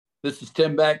This is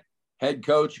Tim Beck, head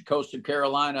coach of Coastal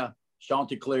Carolina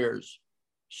Chanticleers.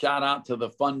 Shout out to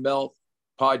the Fun Belt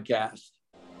podcast.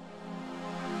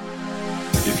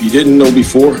 If you didn't know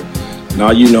before,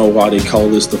 now you know why they call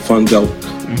this the Fun Belt.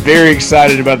 Very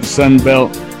excited about the Sun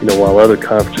Belt. You know, while other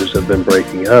conferences have been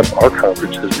breaking up, our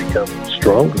conference has become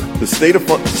stronger. The state of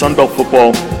Sun Belt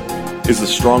football is the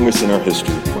strongest in our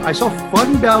history. I saw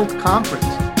Fun Belt Conference,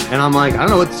 and I'm like, I don't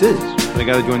know what this is, but I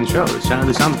got to join the show.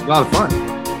 This sounds a lot of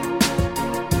fun.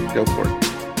 Go for it.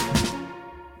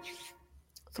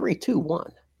 3, 2,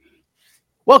 1.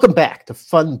 Welcome back to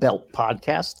Fun Belt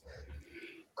Podcast.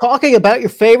 Talking about your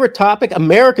favorite topic,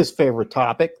 America's favorite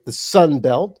topic, the Sun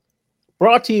Belt.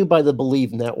 Brought to you by the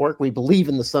Believe Network. We believe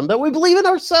in the Sun Belt. We believe in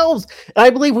ourselves. And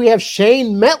I believe we have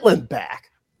Shane Metland back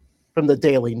from the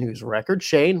Daily News Record.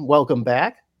 Shane, welcome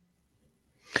back.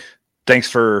 Thanks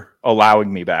for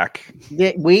allowing me back.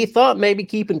 Yeah, we thought maybe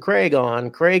keeping Craig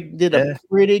on. Craig did a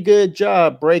pretty good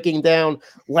job breaking down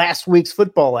last week's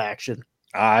football action.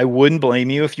 I wouldn't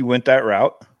blame you if you went that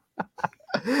route.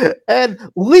 And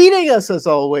leading us, as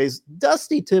always,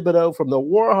 Dusty Thibodeau from the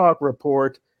Warhawk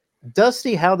Report.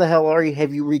 Dusty, how the hell are you?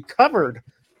 Have you recovered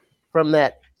from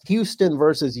that Houston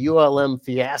versus ULM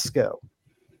fiasco?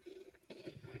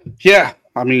 Yeah.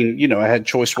 I mean, you know, I had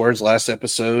choice words last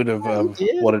episode of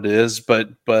what it is, but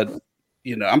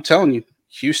you know, I'm telling you,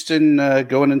 Houston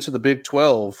going into the Big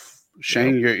 12,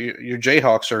 Shane, your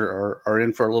Jayhawks are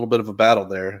in for a little bit of a battle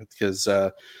there because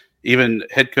even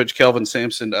head coach Kelvin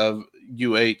Sampson of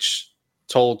UH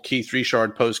told Keith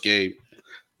Richard post game,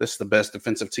 "This is the best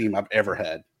defensive team I've ever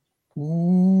had."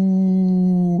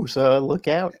 Ooh, so look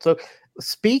out. So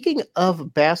speaking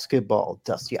of basketball,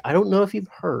 Dusty, I don't know if you've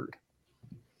heard,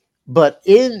 but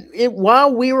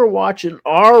while we were watching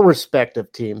our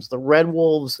respective teams, the Red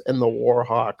Wolves and the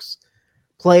Warhawks,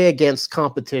 play against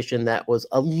competition that was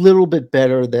a little bit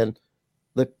better than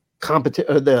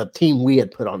the team we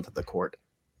had put onto the court,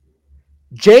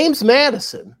 James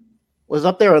Madison was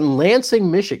up there in Lansing,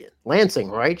 Michigan. Lansing,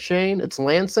 right, Shane? It's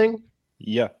Lansing?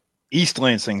 Yeah. East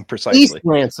Lansing, precisely. East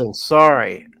Lansing,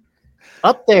 sorry.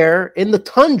 Up there in the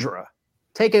tundra,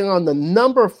 taking on the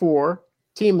number 4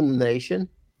 team in the nation,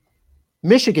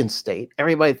 Michigan State.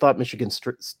 Everybody thought Michigan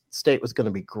State was going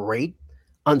to be great,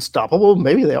 unstoppable.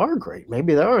 Maybe they are great.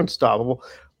 Maybe they are unstoppable.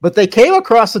 But they came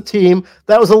across a team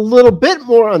that was a little bit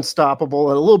more unstoppable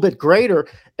and a little bit greater,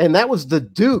 and that was the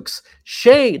Dukes.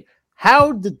 Shane,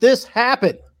 how did this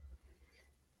happen?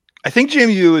 I think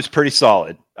JMU is pretty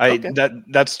solid. Okay.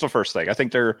 That's the first thing. I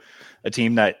think they're a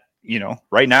team that, you know,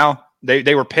 right now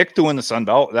they were picked to win the Sun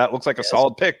Belt. That looks like a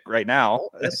solid pick right now.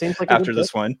 That seems like after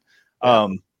this one.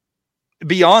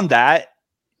 Beyond that,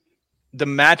 the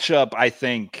matchup I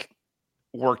think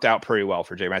worked out pretty well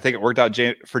for JMU. I think it worked out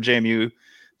for JMU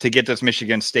to get this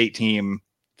Michigan State team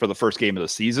for the first game of the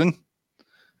season.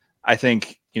 I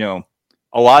think, you know,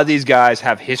 a lot of these guys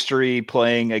have history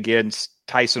playing against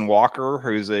Tyson Walker,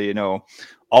 who's a, you know,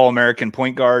 All-American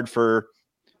point guard for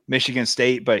Michigan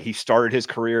State, but he started his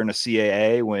career in the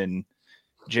CAA when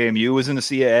JMU was in the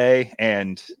CAA,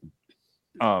 and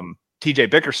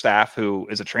TJ Bickerstaff, who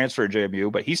is a transfer to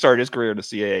JMU, but he started his career in the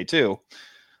CAA too.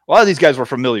 A lot of these guys were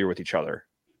familiar with each other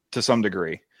to some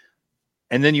degree.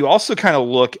 And then you also kind of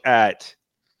look at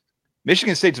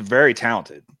Michigan State's very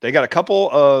talented. They got a couple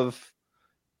of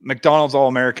McDonald's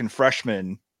All-American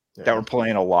freshmen that were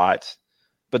playing a lot.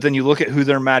 But then you look at who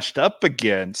they're matched up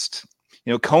against.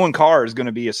 You know, Cohen Carr is going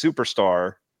to be a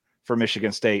superstar for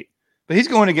Michigan State, but he's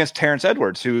going against Terrence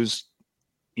Edwards, who's,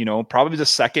 you know, probably the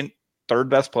second, third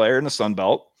best player in the Sun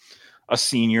Belt, a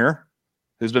senior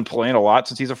who's been playing a lot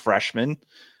since he's a freshman.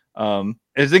 I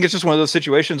think it's just one of those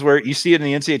situations where you see it in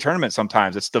the NCAA tournament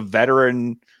sometimes. It's the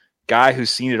veteran guy who's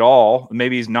seen it all.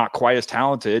 Maybe he's not quite as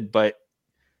talented, but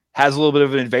has a little bit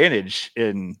of an advantage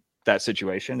in that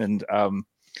situation. And,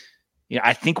 yeah,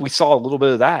 I think we saw a little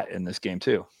bit of that in this game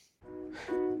too.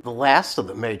 The last of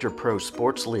the major pro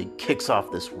sports league kicks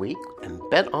off this week, and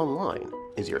BetOnline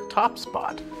is your top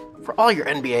spot for all your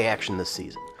NBA action this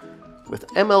season. With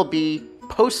MLB,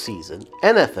 postseason,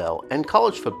 NFL, and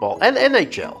college football, and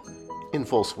NHL in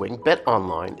full swing,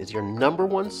 BetOnline is your number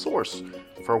 1 source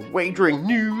for wagering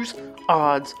news,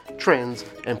 odds, trends,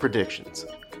 and predictions.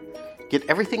 Get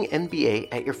everything NBA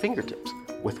at your fingertips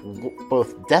with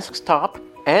both desktop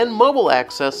and mobile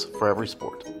access for every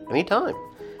sport, anytime.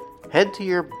 Head to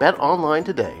your BetOnline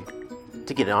today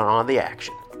to get on all the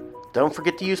action. Don't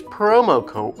forget to use promo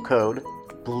code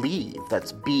BELIEVE,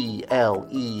 that's BLEAV,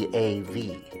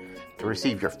 to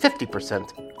receive your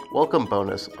 50% welcome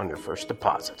bonus on your first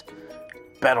deposit.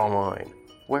 BetOnline,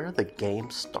 where the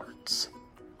game starts.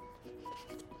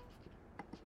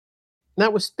 Now,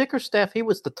 with Bickerstaff, he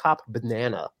was the top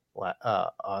banana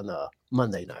on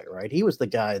Monday night, right? He was the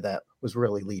guy that was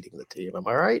really leading the team. Am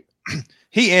I right?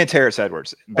 He and Terrace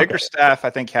Edwards. Bickerstaff, I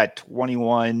think, had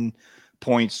 21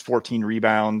 points, 14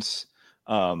 rebounds.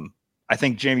 I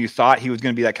think JMU thought he was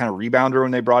going to be that kind of rebounder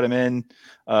when they brought him in.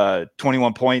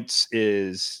 21 points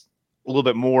is a little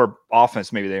bit more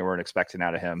offense maybe they weren't expecting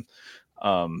out of him.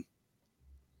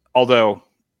 Although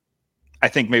I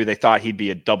think maybe they thought he'd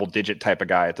be a double-digit type of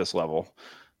guy at this level.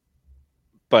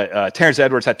 But Terrence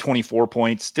Edwards had 24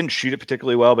 points. Didn't shoot it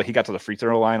particularly well, but he got to the free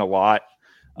throw line a lot.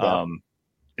 Yeah.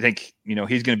 I think,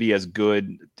 he's going to be as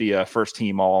good, the first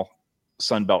team all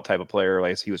Sun Belt type of player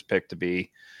as he was picked to be.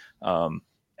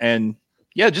 And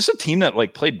yeah, just a team that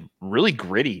played really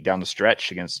gritty down the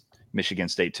stretch against Michigan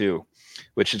State too,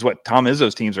 which is what Tom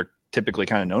Izzo's teams are typically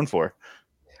kind of known for.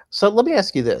 So let me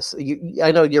ask you this.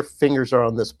 I know your fingers are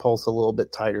on this pulse a little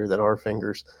bit tighter than our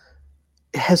fingers.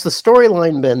 Has the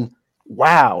storyline been,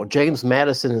 wow, James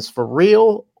Madison is for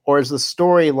real? Or is the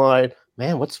storyline,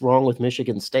 man, what's wrong with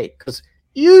Michigan State? Because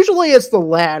usually it's the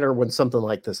latter when something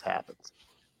like this happens.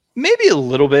 Maybe a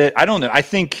little bit. I don't know. I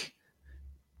think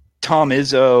Tom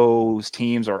Izzo's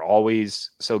teams are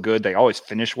always so good. They always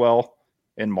finish well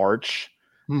in March.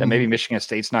 Mm-hmm. That maybe Michigan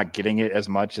State's not getting it as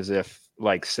much as if,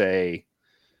 say,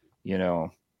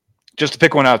 just to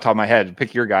pick one out of the top of my head,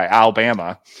 pick your guy,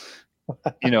 Alabama.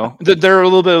 They're a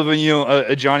little bit of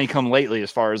a Johnny come lately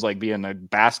as far as being a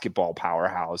basketball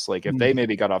powerhouse. If they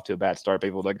maybe got off to a bad start,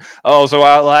 people would so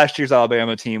last year's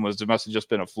Alabama team must have just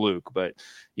been a fluke. But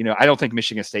I don't think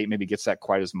Michigan State maybe gets that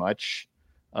quite as much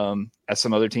as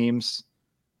some other teams.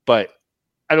 But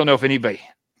I don't know if anybody.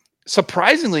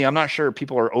 Surprisingly, I'm not sure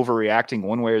people are overreacting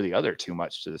one way or the other too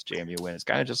much to this JMU win. It's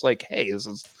kind of just hey,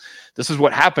 this is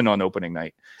what happened on opening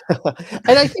night.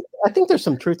 And I think there's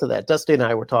some truth to that. Dusty and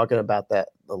I were talking about that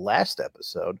the last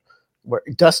episode, where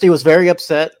Dusty was very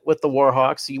upset with the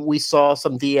Warhawks. We saw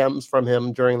some DMs from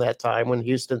him during that time when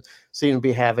Houston seemed to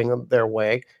be having them their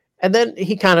way. And then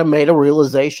he kind of made a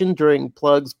realization during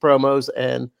plugs, promos,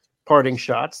 and parting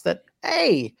shots that,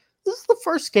 hey, this is the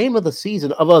first game of the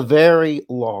season of a very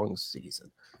long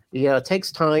season. It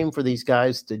takes time for these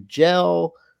guys to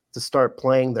gel, to start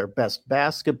playing their best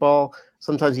basketball.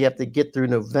 Sometimes you have to get through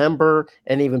November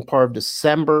and even part of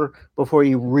December before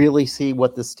you really see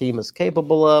what this team is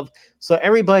capable of. So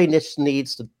everybody just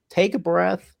needs to take a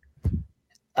breath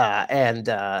and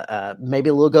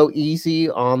maybe we'll go easy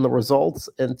on the results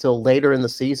until later in the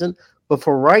season. But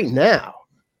for right now,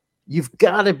 you've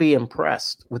got to be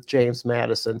impressed with James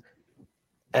Madison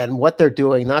and what they're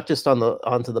doing, not just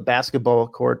onto the basketball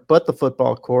court, but the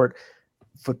football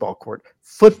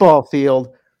field.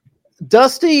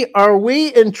 Dusty, are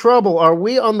we in trouble? Are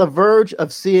we on the verge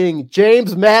of seeing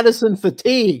James Madison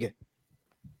fatigue?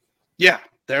 Yeah,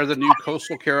 they're the new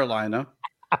Coastal Carolina.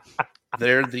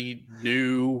 They're the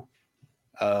new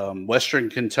Western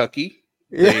Kentucky.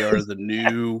 They are the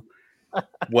new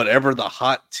whatever the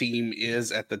hot team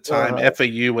is at the time.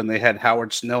 FAU when they had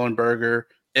Howard Snellenberger.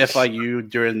 FIU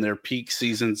during their peak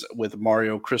seasons with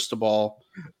Mario Cristobal.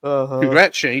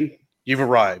 Congrats, Shane. You've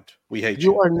arrived. We hate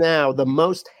you. You are now the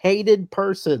most hated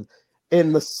person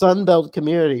in the Sun Belt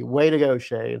community. Way to go,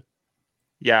 Shane.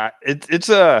 Yeah,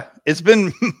 it's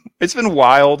been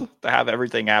wild to have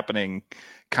everything happening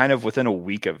kind of within a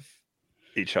week of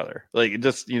each other. They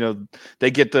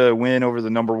get the win over the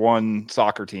number one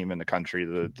soccer team in the country.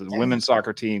 The women's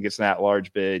soccer team gets an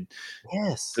at-large bid.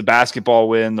 Yes. The basketball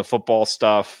win, the football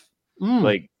stuff.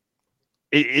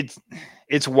 It's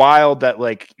wild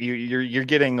that you're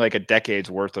getting a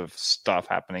decade's worth of stuff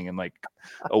happening in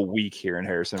a week here in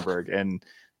Harrisonburg. And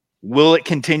will it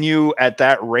continue at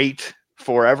that rate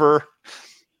forever?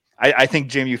 I think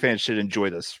JMU fans should enjoy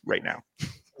this right now.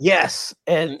 Yes,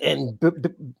 and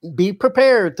be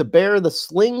prepared to bear the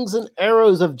slings and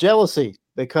arrows of jealousy,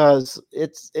 because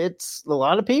it's a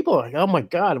lot of people are oh my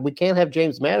God, we can't have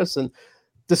James Madison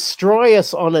destroy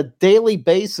us on a daily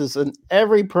basis in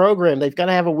every program. They've got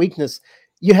to have a weakness.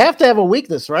 You have to have a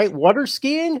weakness, right? Water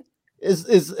skiing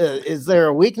is there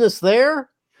a weakness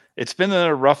there? It's been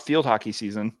a rough field hockey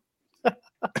season.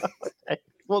 Okay,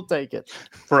 we'll take it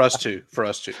for us too.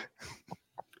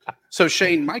 So,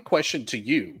 Shane, my question to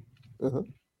you,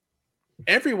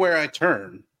 everywhere I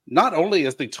turn, not only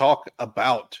is the talk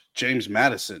about James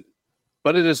Madison,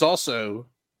 but it is also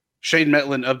Shane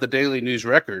Metlin of the Daily News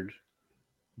Record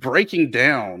breaking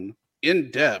down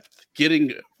in depth,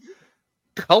 getting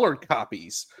colored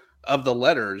copies of the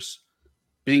letters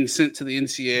being sent to the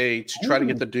NCAA to try to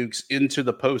get the Dukes into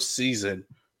the postseason.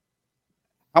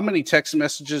 How many text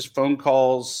messages, phone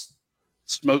calls,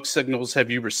 smoke signals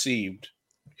have you received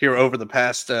here over the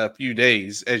past few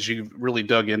days as you really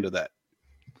dug into that?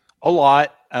 A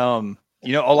lot. A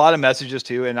lot of messages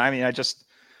too. And I mean, I just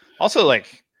also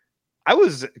I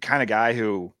was the kind of guy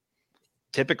who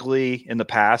typically in the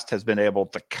past has been able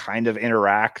to kind of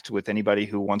interact with anybody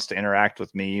who wants to interact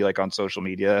with me, like on social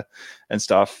media and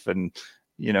stuff. And,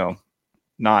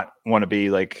 not want to be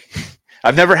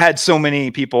I've never had so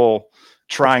many people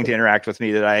trying to interact with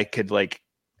me that I could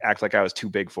act like I was too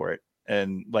big for it.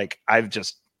 And I've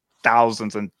just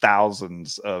thousands and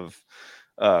thousands of,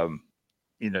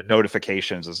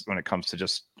 notifications when it comes to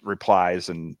just replies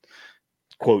and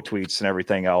quote tweets and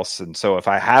everything else. And so if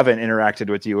I haven't interacted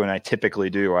with you, and I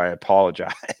typically do, I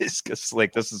apologize, because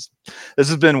this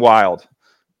has been wild.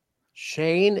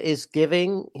 Shane is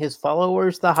giving his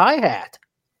followers the hi-hat.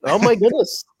 Oh my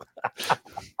goodness.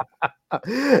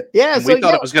 Yeah. And we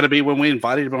thought it was going to be when we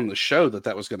invited him on the show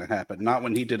that was going to happen, not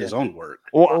when he did his own work.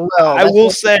 Well, I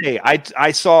will say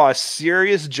I saw a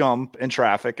serious jump in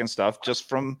traffic and stuff just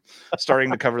from starting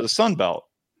to cover the Sun Belt.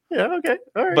 Yeah. Okay.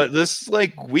 All right. But this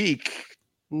week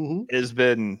has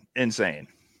been insane.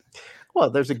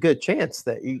 Well, there's a good chance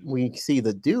that we see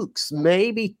the Dukes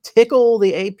maybe tickle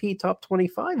the AP top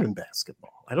 25 in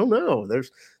basketball. I don't know.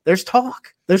 There's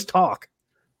talk. There's talk.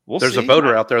 There's a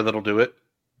voter out there that'll do it.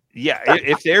 Yeah,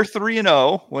 if they're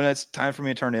 3-0, when it's time for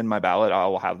me to turn in my ballot, I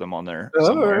will have them on there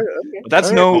somewhere. Okay. But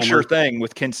that's no sure thing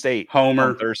with Kent State. Homer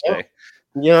on Thursday.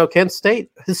 Kent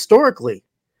State historically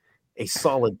a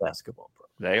solid basketball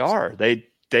program. They are.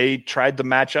 They tried to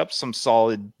match up some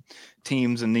solid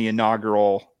teams in the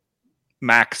inaugural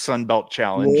MAC Sun Belt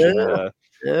Challenge.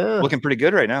 Looking pretty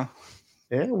good right now.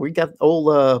 Yeah, we got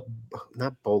old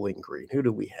not Bowling Green. Who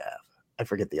do we have? I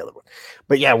forget the other one.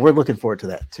 But yeah, we're looking forward to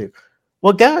that too.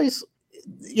 Well, guys,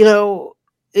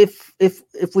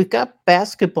 if we've got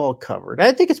basketball covered,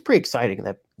 I think it's pretty exciting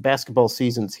that basketball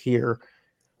season's here,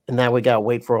 and now we got to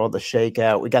wait for all the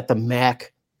shakeout. We got the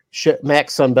MAC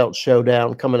Sunbelt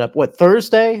Showdown coming up. What,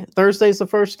 Thursday? Thursday's the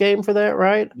first game for that,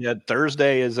 right? Yeah,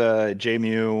 Thursday is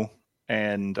JMU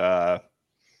and it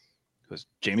was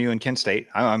JMU and Kent State.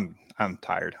 I'm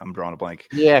tired. I'm drawing a blank.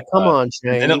 Yeah, come on,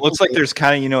 Shane. And it looks like there's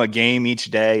kind of a game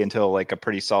each day until a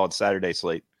pretty solid Saturday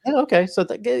slate. Yeah, okay. So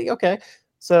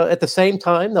So at the same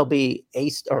time, there'll be A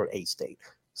State.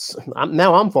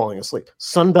 Now I'm falling asleep.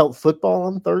 Sunbelt football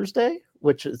on Thursday,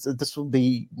 this will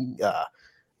be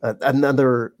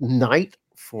another night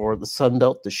for the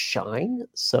Sunbelt to shine.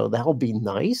 So that'll be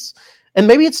nice. And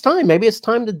maybe it's time.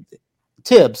 To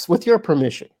Thibs, with your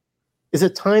permission. Is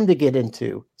it time to get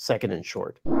into second and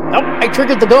short? Oh, I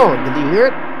triggered the gong. Did you hear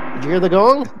it? Did you hear the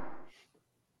gong?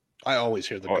 I always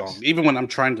hear the gong. Even when I'm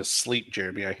trying to sleep,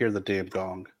 Jeremy, I hear the damn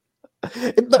gong.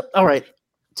 All right.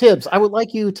 Thibs, I would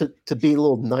like you to be a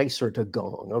little nicer to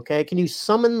gong, okay? Can you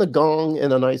summon the gong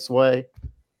in a nice way?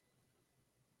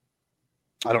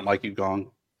 I don't like you,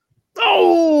 gong.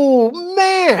 Oh,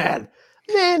 man.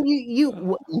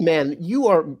 You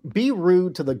are be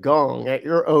rude to the gong at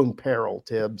your own peril,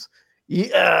 Thibs.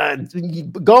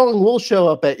 Gong will show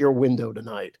up at your window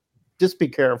tonight. Just be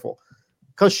careful.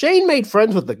 Because Shane made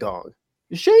friends with the gong.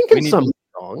 Shane can summon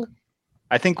the gong.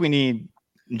 I think we need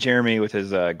Jeremy with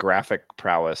his graphic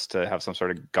prowess to have some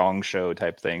sort of gong show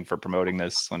type thing for promoting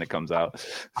this when it comes out.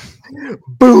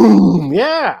 Boom!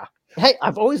 Yeah. Hey,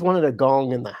 I've always wanted a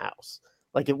gong in the house.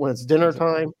 When it's dinner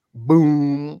time,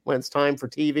 boom. When it's time for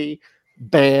TV,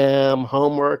 bam.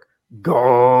 Homework,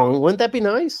 gong. Wouldn't that be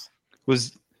nice?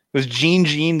 Was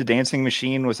Gene the dancing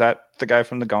machine? Was that the guy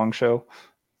from the Gong Show?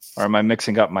 Or am I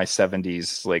mixing up my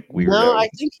 70s weirdo? No, I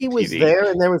think he was TV?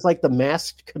 there, and there was the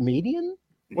masked comedian.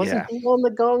 Wasn't he on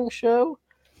the Gong Show?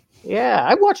 Yeah,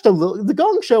 I watched a little. The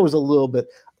Gong Show was a little bit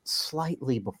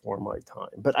slightly before my time,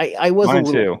 but I was Mine a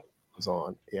little. too. Was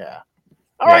on. Yeah.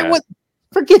 All right.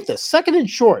 Forget this. Second and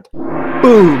short.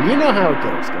 Boom. You know how it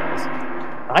goes, guys.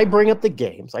 I bring up the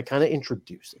games. I kind of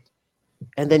introduce it,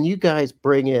 and then you guys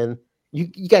bring in. You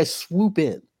guys swoop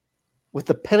in with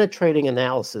the penetrating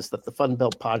analysis that the Fun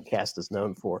Belt podcast is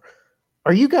known for.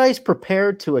 Are you guys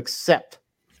prepared to accept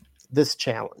this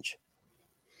challenge?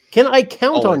 Can I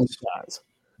count on you guys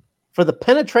for the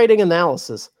penetrating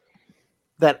analysis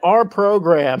that our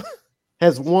program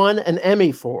has won an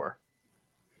Emmy for?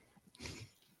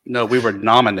 No, we were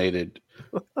nominated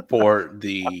for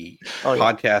the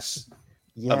podcast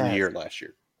of the year last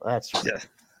year. That's right. Yeah.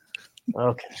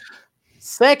 Okay.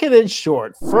 Second and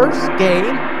short. First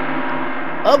game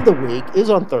of the week is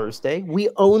on Thursday. We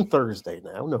own Thursday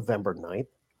now, November 9th.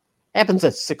 Happens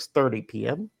at 6:30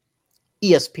 p.m.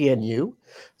 ESPNU.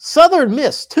 Southern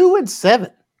Miss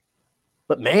 2-7.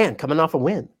 But man, coming off a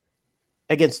win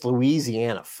against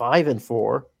Louisiana,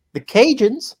 5-4. The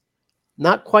Cajuns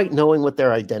not quite knowing what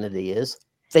their identity is.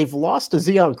 They've lost to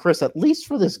Zion Chris, at least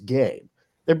for this game.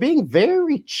 They're being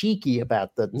very cheeky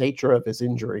about the nature of his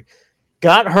injury.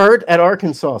 Got hurt at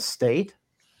Arkansas State,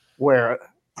 where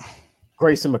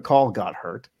Grayson McCall got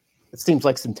hurt. It seems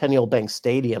like Centennial Bank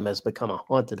Stadium has become a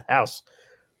haunted house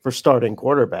for starting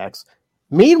quarterbacks.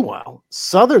 Meanwhile,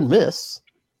 Southern Miss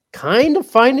kind of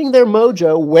finding their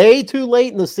mojo way too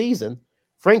late in the season.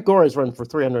 Frank Gore has run for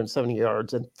 370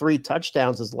 yards and 3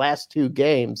 touchdowns his last 2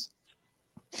 games.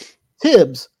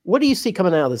 Thibs, what do you see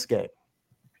coming out of this game?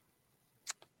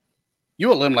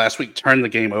 ULM last week turned the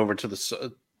game over to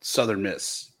the Southern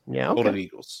Miss Golden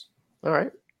Eagles. All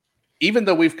right. Even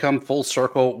though we've come full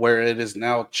circle where it is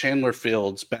now Chandler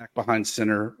Fields back behind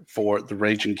center for the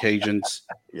Raging Cajuns.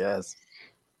 Yes.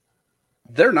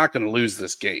 They're not going to lose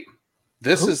this game.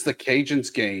 This is the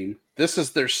Cajuns game. This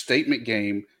is their statement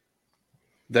game.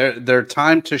 Their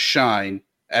time to shine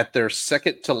at their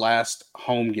second to last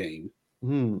home game.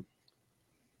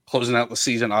 Closing out the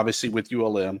season, obviously, with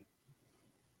ULM.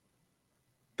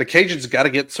 The Cajuns got to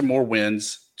get some more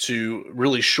wins to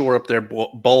really shore up their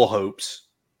bowl hopes.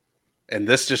 And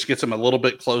this just gets them a little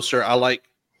bit closer. I like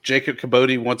Jacob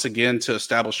Caboti once again to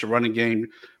establish a running game.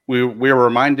 We were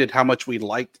reminded how much we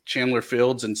liked Chandler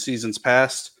Fields in seasons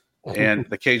past, and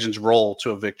the Cajuns roll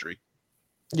to a victory.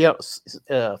 Yes,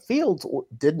 Fields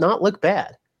did not look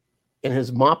bad in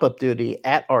his mop-up duty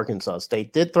at Arkansas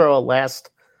State. Did throw a last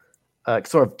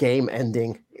sort of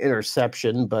game-ending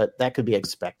interception, but that could be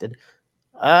expected.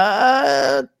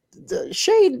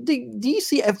 Shane, do you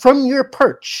see from your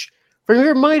perch, from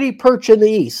your mighty perch in the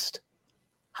East,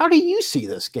 how do you see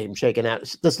this game shaking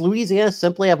out? Does Louisiana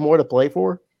simply have more to play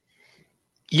for?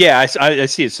 Yeah, I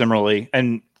see it similarly,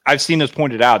 and I've seen this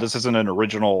pointed out. This isn't an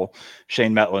original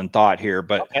Shane Metlin thought here,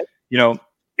 but you know,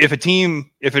 if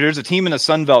there's a team in the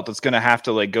Sun Belt that's going to have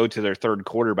to go to their third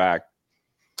quarterback,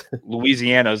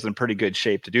 Louisiana is in pretty good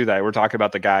shape to do that. We're talking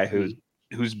about the guy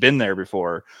who's been there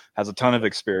before, has a ton of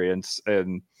experience,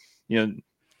 and you're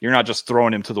not just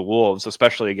throwing him to the wolves,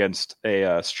 especially against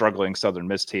a struggling Southern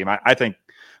Miss team. I think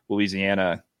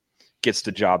Louisiana gets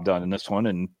the job done in this one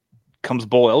and comes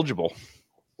bowl eligible.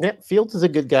 Yeah, Fields is a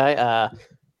good guy.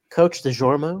 Coach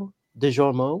DeJormo,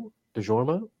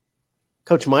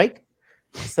 Coach Mike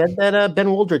said that Ben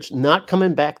Wooldridge not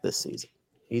coming back this season.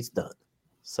 He's done.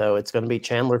 So it's going to be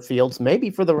Chandler Fields maybe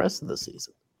for the rest of the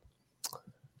season.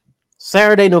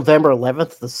 Saturday, November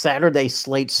 11th, the Saturday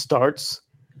slate starts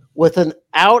with an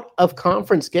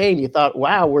out-of-conference game. You thought,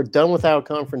 wow, we're done with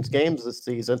out-conference games this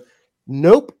season.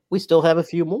 Nope, we still have a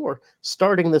few more.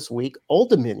 Starting this week, Old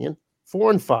Dominion,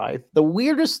 4-5, the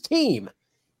weirdest team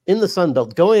in the Sun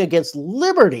Belt, going against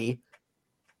Liberty,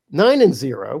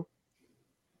 9-0.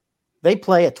 They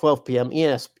play at 12 p.m.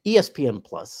 ESPN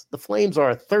Plus. The Flames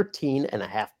are a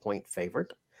 13.5-point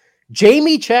favorite.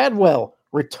 Jamie Chadwell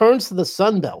returns to the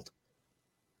Sun Belt.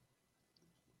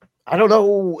 I don't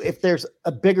know if there's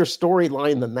a bigger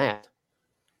storyline than that.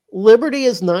 Liberty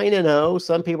is 9-0.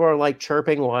 Some people are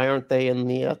chirping, why aren't they in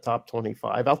the top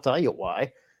 25? I'll tell you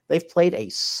why. They've played a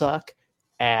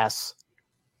suck-ass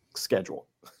schedule.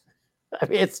 I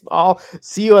mean, it's all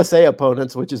CUSA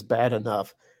opponents, which is bad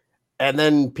enough. And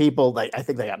then people, I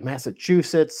think they got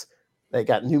Massachusetts. They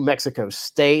got New Mexico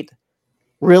State.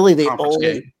 Really, the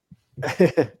only...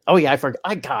 Oh, yeah, I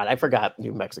forgot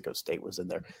New Mexico State was in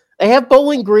there. They have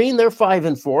Bowling Green. They're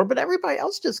 5-4, but everybody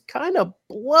else just kind of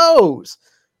blows.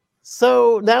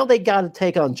 So now they got to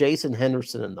take on Jason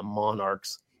Henderson and the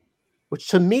Monarchs, which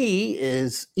to me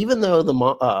is, even though the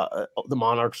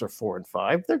Monarchs are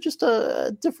 4-5, they're just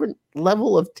a different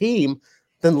level of team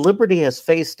than Liberty has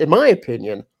faced, in my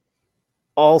opinion,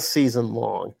 all season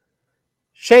long.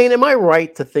 Shane, am I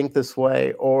right to think this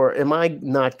way, or am I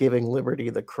not giving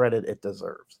Liberty the credit it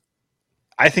deserves?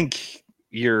 I think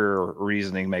your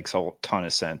reasoning makes a ton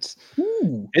of sense.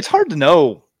 It's hard to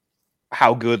know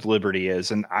how good Liberty is,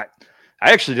 and I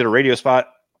actually did a radio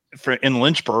spot in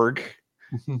Lynchburg,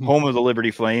 home of the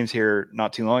Liberty Flames, here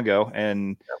not too long ago,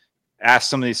 and asked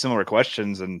some of these similar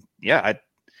questions. And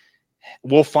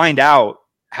we'll find out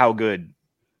how good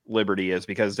Liberty is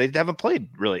because they haven't played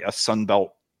really a Sun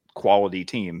Belt quality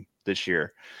team this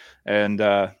year. And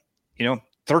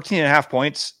 13.5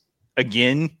 points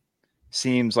again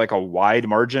seems like a wide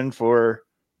margin for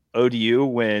ODU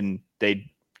when they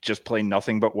just play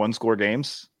nothing but 1-score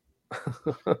games,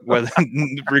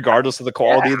 regardless of the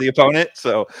quality of the opponent.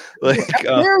 So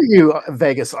there you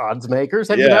Vegas odds makers,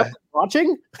 have you been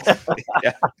watching?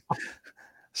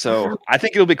 So I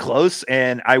think it'll be close,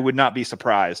 and I would not be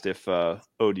surprised if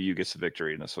ODU gets the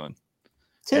victory in this one.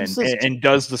 And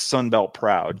does the Sun Belt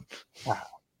proud.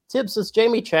 Tibbs, does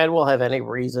Jamie Chadwell have any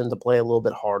reason to play a little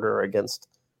bit harder against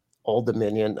Old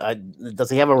Dominion? Does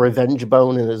he have a revenge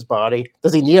bone in his body?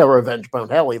 Does he need a revenge bone?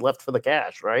 Hell, he left for the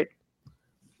cash, right?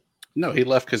 No, he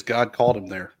left because God called him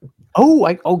there. Oh,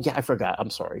 yeah, I forgot. I'm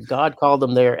sorry. God called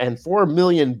him there, and $4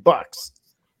 million,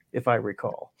 if I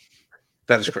recall.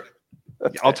 That is correct.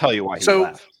 I'll tell you why he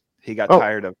left. He got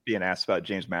tired of being asked about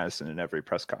James Madison in every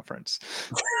press conference.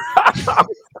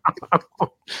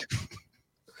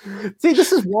 See,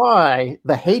 this is why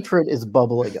the hatred is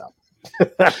bubbling up.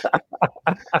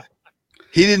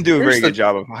 He didn't do a very good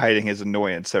job of hiding his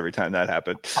annoyance every time that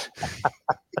happened.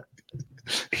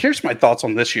 Here's my thoughts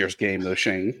on this year's game, though,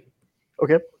 Shane.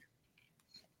 Okay.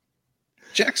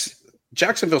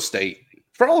 Jacksonville State,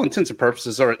 for all intents and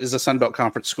purposes, is a Sun Belt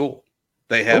Conference school.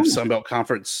 They have Sun Belt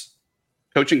Conference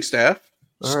coaching staff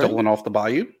stolen off the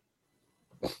Bayou.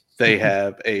 They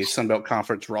have a Sun Belt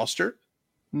Conference roster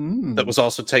that was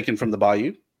also taken from the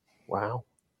Bayou. Wow.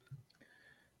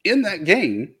 In that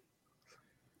game,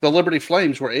 the Liberty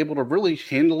Flames were able to really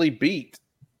handily beat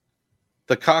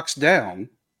the Cox down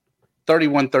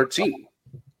 31-13,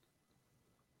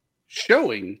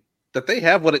 showing that they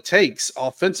have what it takes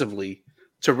offensively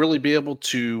to really be able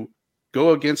to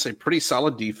go against a pretty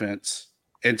solid defense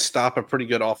and stop a pretty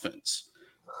good offense.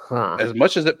 As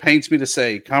much as it pains me to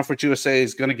say, Conference USA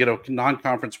is going to get a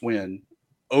non-conference win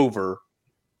over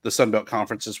the Sun Belt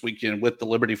Conference this weekend with the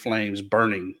Liberty Flames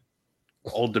burning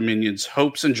Old Dominion's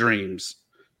hopes and dreams.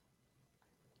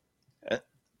 Do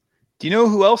you know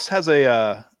who else has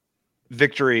a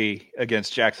victory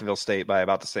against Jacksonville State by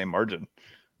about the same margin?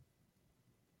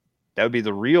 That would be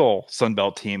the real Sun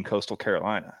Belt team, Coastal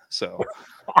Carolina. So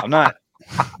I'm not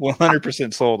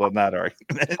 100% sold on that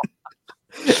argument.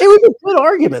 It was a good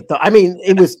argument, though. I mean,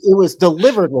 it was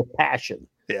delivered with passion.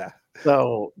 Yeah.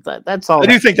 So that's all. I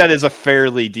do think that is a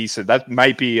fairly decent. That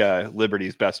might be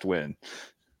Liberty's best win.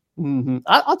 Mm-hmm.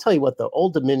 I'll tell you what, though,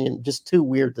 Old Dominion just too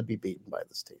weird to be beaten by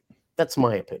this team. That's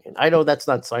my opinion. I know that's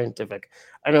not scientific.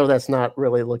 I know that's not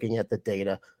really looking at the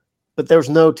data, but there's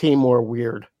no team more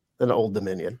weird than Old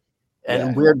Dominion,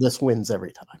 and weirdness wins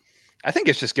every time. I think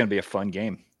it's just going to be a fun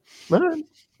game.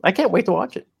 I can't wait to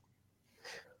watch it.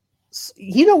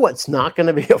 You know what's not going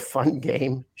to be a fun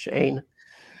game, Shane?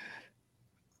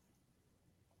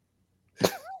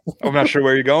 I'm not sure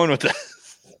where you're going with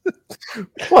this.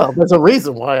 Well, there's a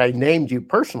reason why I named you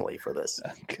personally for this.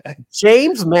 Okay.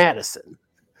 James Madison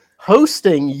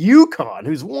hosting UConn,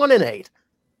 who's 1-8,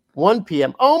 1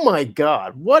 p.m. Oh my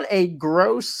God, what a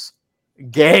gross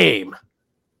game.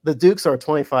 The Dukes are a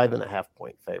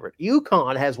 25.5-point favorite.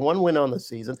 UConn has one win on the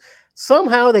season.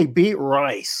 Somehow they beat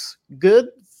Rice. Good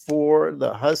for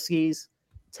the Huskies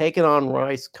taking on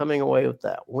Rice, coming away with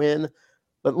that win.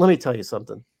 But let me tell you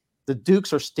something. The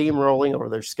Dukes are steamrolling over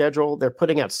their schedule. They're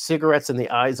putting out cigarettes in the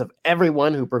eyes of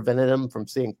everyone who prevented them from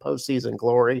seeing postseason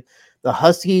glory. The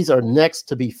Huskies are next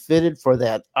to be fitted for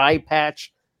that eye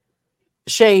patch.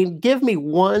 Shane, give me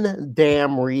one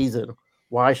damn reason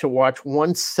why I should watch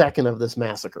 1 second of this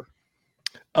massacre.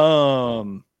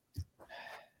 Kurt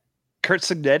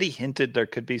Cignetti hinted there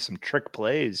could be some trick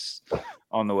plays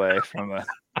on the way from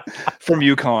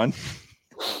UConn.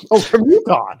 Oh, from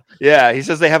UConn. Yeah, he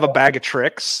says they have a bag of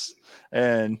tricks,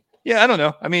 and I don't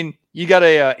know. I mean, you got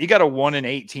a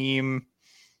 1-8 team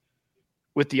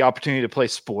with the opportunity to play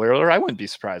spoiler. I wouldn't be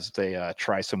surprised if they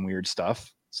try some weird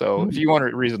stuff. So if you want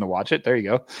a reason to watch it, there you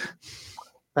go.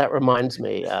 That reminds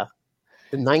me,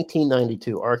 in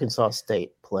 1992, Arkansas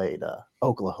State played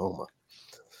Oklahoma,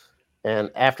 and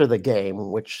after the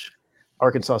game, which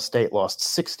Arkansas State lost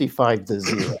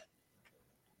 65-0.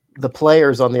 The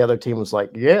players on the other team was like,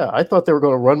 yeah, I thought they were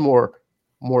going to run more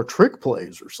trick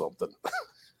plays or something.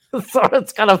 So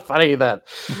it's kind of funny that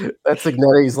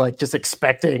Cignetti's like just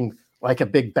expecting like a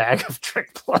big bag of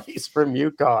trick plays from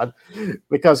UConn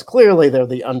because clearly they're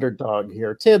the underdog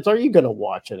here. Tibbs, are you going to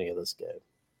watch any of this game?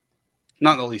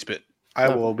 Not in the least bit.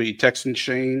 I will be texting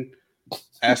Shane,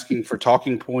 asking for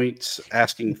talking points,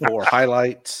 asking for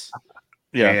highlights.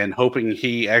 And hoping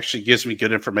he actually gives me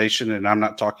good information, and I'm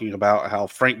not talking about how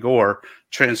Frank Gore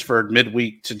transferred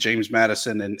midweek to James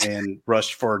Madison and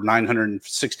rushed for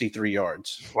 963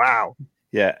 yards. Wow.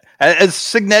 Yeah. As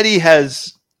Cignetti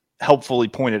has helpfully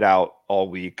pointed out all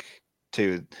week,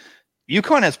 too,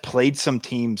 UConn has played some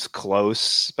teams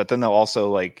close, but then they'll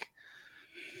also like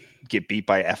get beat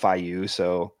by FIU.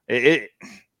 So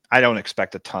I don't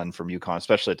expect a ton from UConn,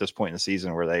 especially at this point in the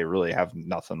season where they really have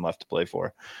nothing left to play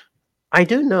for. I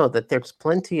do know that there's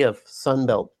plenty of Sun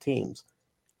Belt teams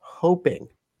hoping,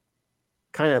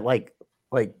 kind of like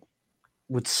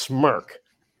would smirk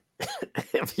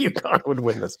if UConn would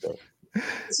win this game.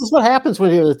 This is what happens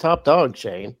when you're the top dog,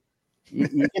 Shane. You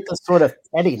get this sort of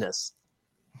pettiness.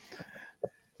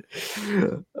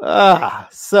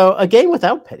 So a game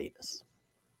without pettiness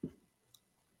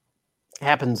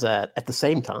happens at the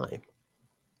same time,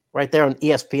 right there on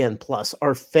ESPN Plus,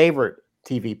 our favorite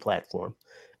TV platform.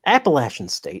 Appalachian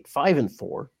State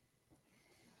 5-4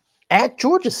 at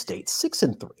Georgia State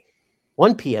 6-3,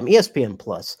 1 p.m. ESPN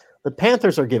Plus. The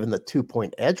Panthers are given the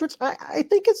 2-point edge, which I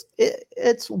think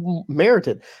it's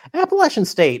merited. Appalachian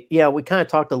State, yeah, we kind of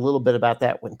talked a little bit about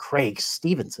that when Craig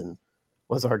Stevenson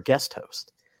was our guest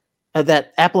host.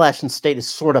 That Appalachian State is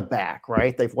sort of back,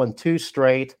 right? They've won 2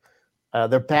 straight.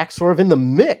 They're back sort of in the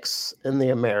mix in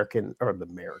the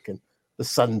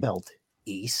Sun Belt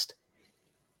East.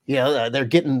 Yeah, they're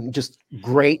getting just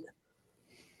great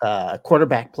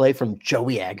quarterback play from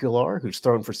Joey Aguilar, who's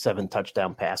thrown for 7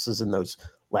 touchdown passes in those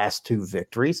last 2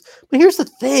 victories. But here's the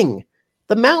thing.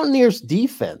 The Mountaineers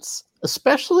defense,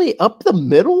 especially up the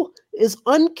middle, is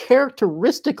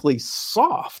uncharacteristically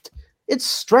soft. It's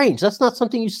strange. That's not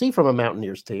something you see from a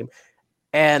Mountaineers team.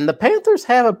 And the Panthers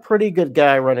have a pretty good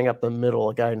guy running up the middle,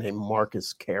 a guy named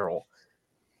Marcus Carroll.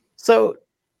 So,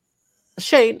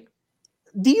 Shane,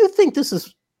 do you think this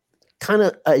is kind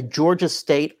of a Georgia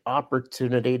State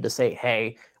opportunity to say,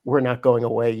 hey, we're not going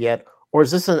away yet? Or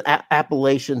is this an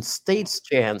Appalachian State's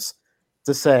chance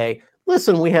to say,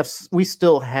 listen, we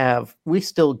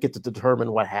still get to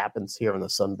determine what happens here in the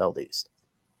Sun Belt East?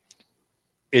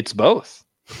 It's both.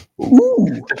 Ooh,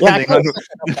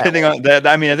 depending on that.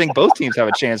 I mean, I think both teams have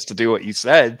a chance to do what you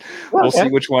said. We'll see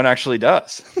which one actually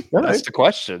does. That's the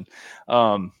question.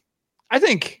 I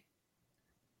think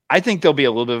there'll be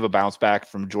a little bit of a bounce back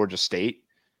from Georgia State.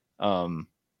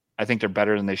 I think they're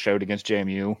better than they showed against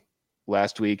JMU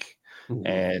last week. Ooh.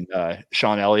 And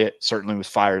Sean Elliott certainly was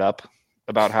fired up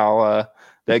about how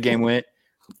that game went.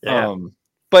 Yeah.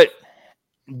 But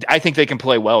I think they can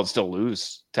play well and still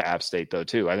lose to App State, though,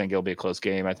 too. I think it'll be a close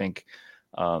game. I think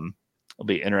it'll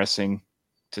be interesting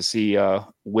to see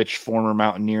which former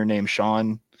Mountaineer named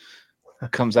Sean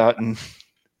comes out on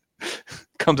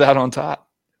top.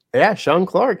 Yeah, Sean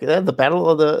Clark, the battle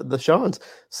of the Seans.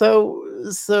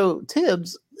 So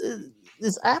Tibbs,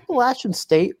 is Appalachian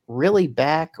State really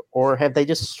back, or have they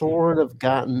just sort of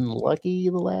gotten lucky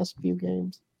the last few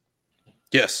games?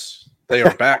 Yes, they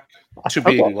are back to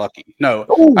being lucky. No,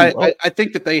 I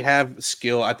think that they have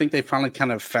skill. I think they finally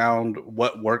kind of found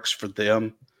what works for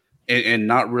them and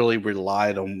not really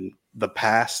relied on the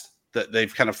past. That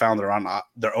they've kind of found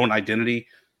their own identity.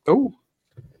 Oh,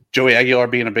 Joey Aguilar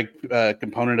being a big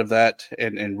component of that,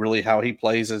 and really how he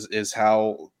plays is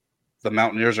how the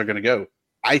Mountaineers are going to go.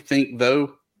 I think,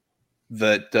 though,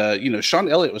 that Sean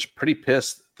Elliott was pretty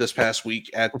pissed this past week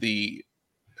at the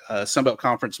Sunbelt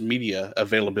Conference media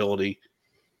availability.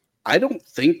 I don't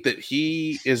think that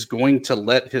he is going to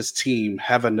let his team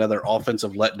have another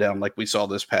offensive letdown like we saw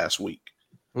this past week.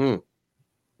 Okay.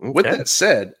 With that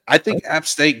said, I think App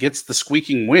State gets the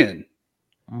squeaking win.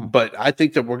 But I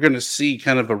think that we're going to see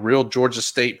kind of a real Georgia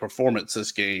State performance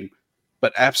this game.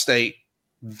 But App State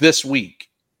this week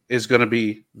is going to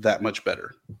be that much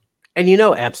better. And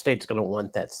App State's going to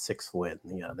want that 6th win.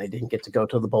 They didn't get to go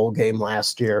to the bowl game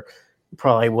last year.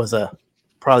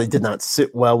 Probably did not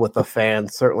sit well with the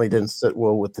fans. Certainly didn't sit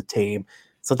well with the team.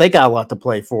 So they got a lot to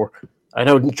play for. I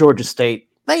know Georgia State.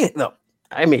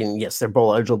 Yes, they're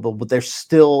bowl eligible, but they're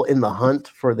still in the hunt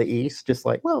for the East, just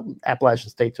like, Appalachian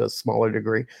State to a smaller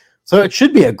degree. So it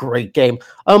should be a great game,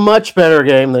 a much better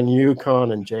game than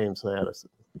UConn and James Madison.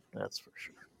 That's for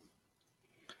sure.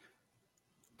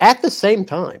 At the same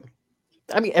time,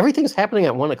 everything's happening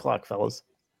at 1 o'clock, fellas.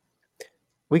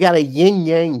 We got a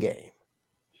yin-yang game.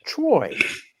 Troy,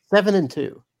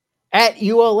 7-2. At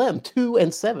ULM,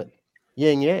 2-7.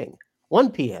 Yin-yang.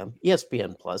 1 p.m.,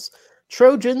 ESPN Plus.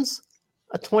 Trojans,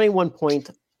 a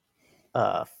 21-point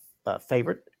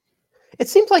favorite. It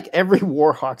seems like every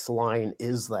Warhawks line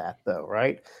is that, though,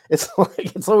 right? It's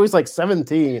always like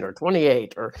 17 or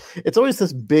 28, or it's always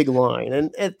this big line.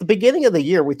 And at the beginning of the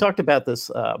year, we talked about this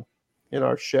in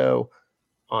our show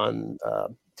on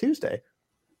Tuesday,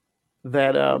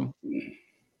 that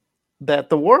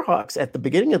the Warhawks at the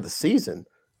beginning of the season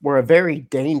were a very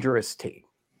dangerous team.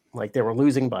 Like, they were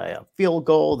losing by a field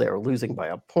goal, they were losing by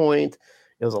a point.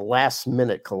 It was a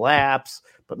last-minute collapse,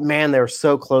 but man, they were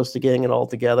so close to getting it all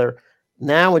together.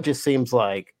 Now it just seems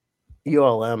like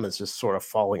ULM is just sort of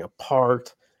falling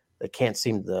apart. They can't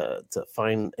seem to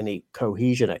find any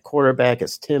cohesion at quarterback,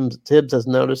 as Tibbs has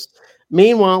noticed.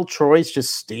 Meanwhile, Troy's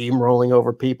just steamrolling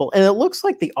over people, and it looks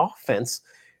like the offense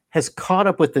has caught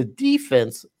up with the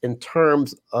defense in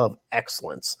terms of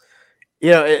excellence.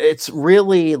 It's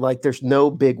really like there's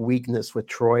no big weakness with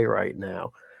Troy right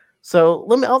now. So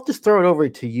I'll just throw it over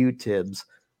to you, Tibbs.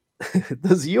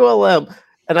 Does ULM,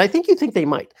 and I think you think they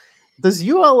might, does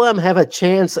ULM have a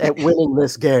chance at winning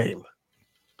this game?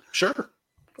 Sure.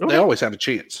 Okay. They always have a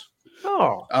chance.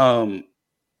 Oh.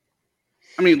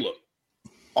 I mean, look,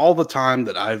 all the time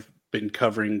that I've been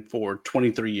covering for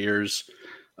 23 years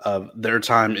of their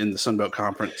time in the Sun Belt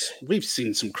Conference, we've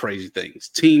seen some crazy things.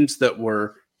 Teams that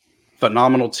were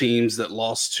phenomenal teams that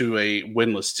lost to a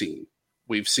winless team.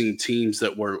 We've seen teams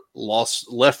that were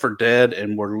left for dead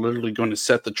and were literally going to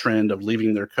set the trend of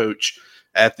leaving their coach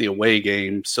at the away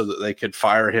game so that they could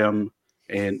fire him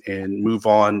and move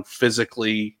on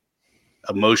physically,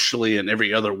 emotionally, and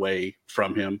every other way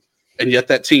from him. And yet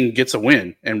that team gets a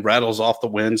win and rattles off the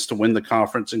wins to win the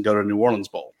conference and go to New Orleans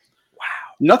Bowl.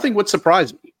 Wow. Nothing would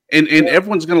surprise me. And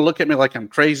everyone's going to look at me like I'm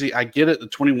crazy. I get it. The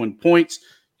 21 points.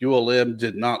 ULM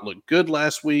did not look good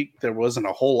last week. There wasn't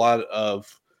a whole lot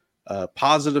of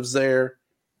positives there.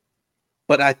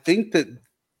 But I think that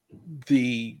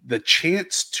the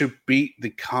chance to beat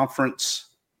the conference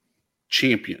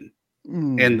champion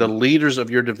and the leaders of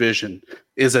your division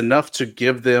is enough to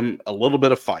give them a little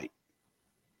bit of fight.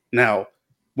 Now,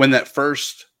 when that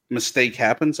first mistake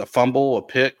happens, a fumble, a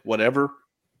pick, whatever,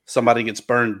 somebody gets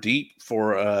burned deep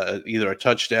for either a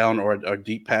touchdown or a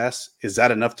deep pass, is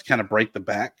that enough to kind of break the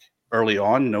back early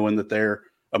on, knowing that they're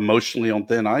emotionally on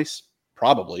thin ice?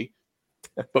 Probably.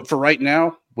 But for right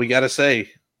now, we got to say,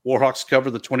 Warhawks cover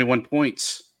the 21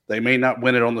 points. They may not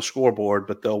win it on the scoreboard,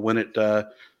 but they'll win it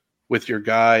with your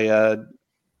guy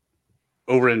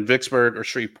over in Vicksburg or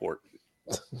Shreveport.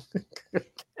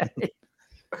 Okay.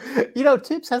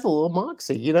 Tibbs has a little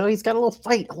moxie. He's got a little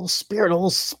fight, a little spirit, a little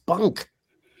spunk.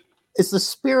 Is the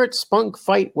spirit, spunk,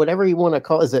 fight, whatever you want to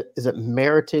call it, is it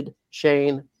merited,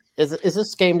 Shane? Is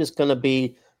this game just going to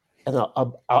be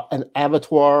an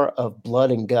abattoir of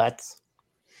blood and guts?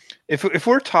 If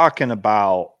we're talking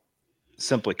about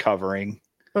simply covering,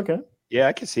 okay, yeah,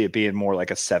 I can see it being more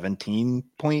like a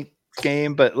 17-point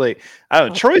game. But I don't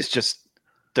know, Troy's just,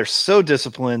 they're so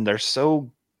disciplined, they're so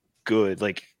good.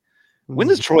 When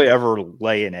does Troy ever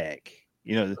lay an egg?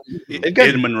 They've got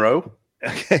in Monroe.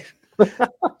 Okay.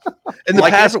 In the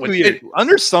past 2 years,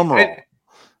 under Summerall,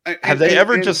 have they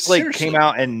ever just came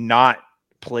out and not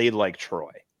played like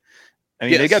Troy? I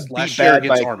mean, they got beat bad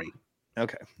by Army.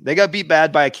 Okay, they got beat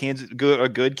bad by a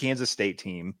good Kansas State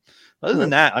team. Other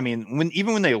than that, I mean,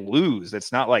 even when they lose,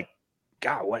 it's not like,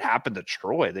 God, what happened to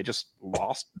Troy? They just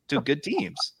lost to good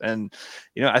teams, and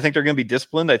I think they're going to be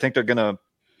disciplined. I think they're going to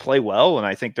play well, and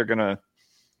I think they're going to,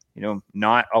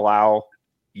 not allow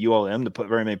ULM to put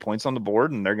very many points on the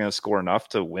board, and they're going to score enough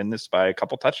to win this by a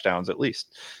couple touchdowns at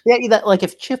least. Yeah,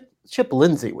 if Chip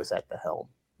Lindsey was at the helm,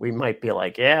 we might be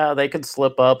like, yeah, they could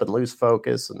slip up and lose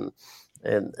focus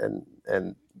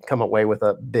and come away with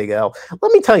a big L.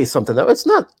 Let me tell you something though, it's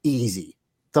not easy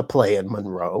to play in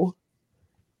Monroe.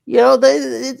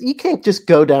 You can't just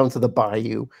go down to the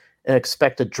bayou and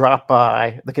expect to drop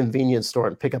by the convenience store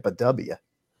and pick up a W.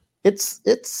 It's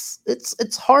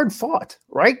hard fought,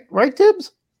 right,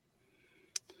 Tibbs?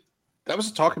 That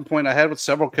was a talking point I had with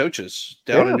several coaches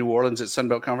down in New Orleans at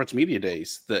Sunbelt Conference Media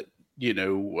Days that,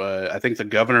 I think the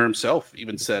governor himself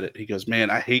even said it. He goes,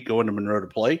 man, I hate going to Monroe to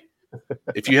play.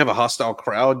 If you have a hostile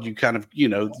crowd, you kind of,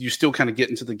 you still kind of get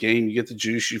into the game. You get the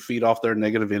juice, you feed off their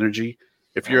negative energy.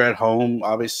 If you're at home,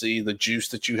 obviously the juice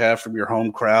that you have from your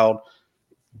home crowd,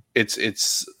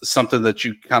 it's something that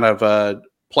you kind of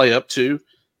play up to.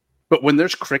 But when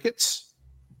there's crickets,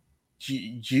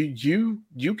 you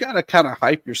got to kind of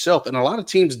hype yourself. And a lot of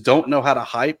teams don't know how to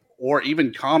hype or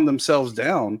even calm themselves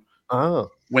down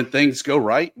when things go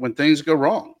right, when things go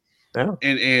wrong. Yeah.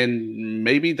 And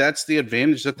maybe that's the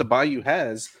advantage that the Bayou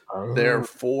has there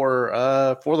for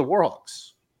the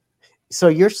Warhawks. So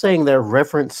you're saying their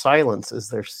reverent silence is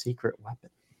their secret weapon?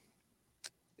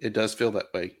 It does feel that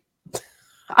way.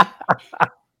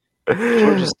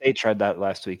 Georgia State tried that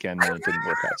last weekend and it didn't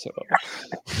work out so well.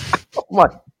 Oh my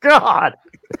God!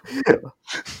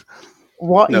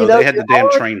 They had the damn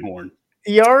train horn.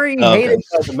 You already hated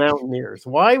by the Mountaineers.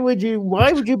 Why would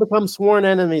you become sworn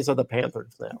enemies of the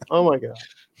Panthers now? Oh my God!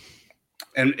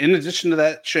 And in addition to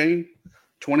that, Shane,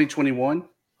 2021,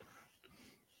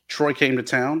 Troy came to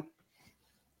town.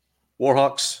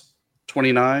 Warhawks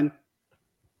 29,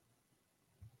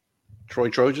 Troy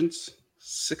Trojans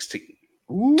 16.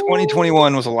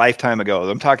 2021 was a lifetime ago.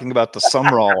 I'm talking about the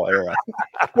Summerall era.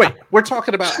 Wait, we're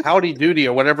talking about Howdy Doody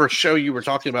or whatever show you were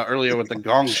talking about earlier with the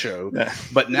Gong Show.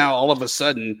 But now all of a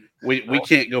sudden we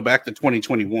can't go back to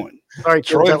 2021. Sorry,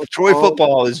 Troy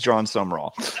football is John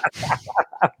Summerall.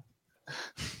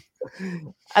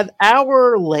 An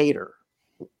hour later,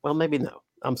 well, maybe no.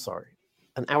 I'm sorry.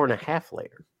 an hour and a half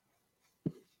later,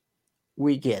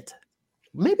 we get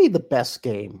maybe the best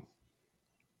game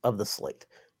of the slate.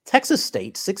 Texas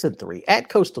State 6-3 at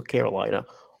Coastal Carolina,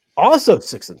 also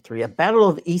 6-3. A battle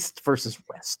of East versus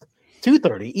West.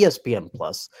 2:30 ESPN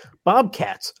Plus.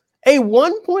 Bobcats a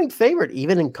 1-point favorite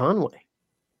even in Conway.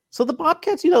 So the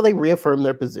Bobcats, they reaffirm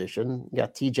their position. You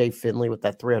got TJ Finley with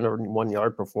that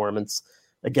 301-yard performance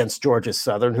against Georgia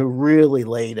Southern, who really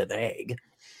laid an egg.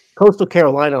 Coastal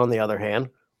Carolina, on the other hand,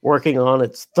 working on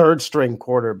its third-string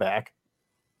quarterback.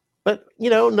 But,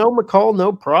 no McCall,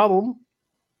 no problem.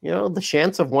 The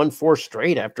Shants have won 4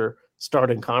 straight after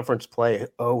starting conference play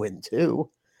 0-2.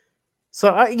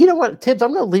 So, you know what, Tibbs,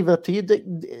 I'm going to leave it up to you.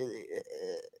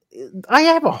 I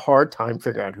have a hard time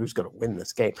figuring out who's going to win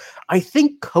this game. I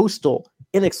think Coastal,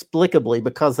 inexplicably,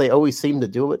 because they always seem to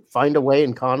do it, find a way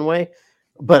in Conway.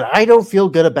 But I don't feel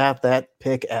good about that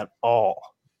pick at all.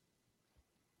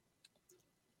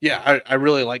 Yeah, I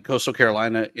really like Coastal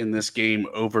Carolina in this game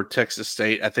over Texas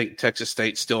State. I think Texas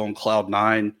State's still on cloud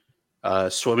 9,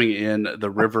 swimming in the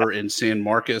river in San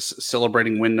Marcos,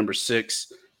 celebrating win number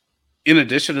 6. In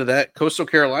addition to that, Coastal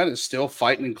Carolina is still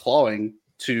fighting and clawing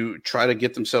to try to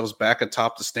get themselves back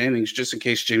atop the standings, just in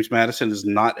case James Madison is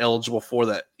not eligible for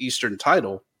that Eastern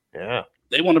title. Yeah,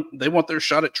 they want their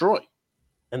shot at Troy,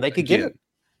 and they could get it.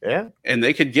 Yeah, and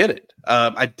they could get it.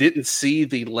 I didn't see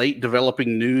the late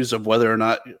developing news of whether or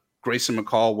not Grayson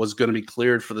McCall was going to be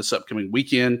cleared for this upcoming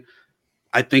weekend.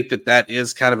 I think that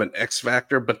is kind of an X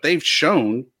factor, but they've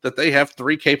shown that they have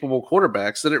 3 capable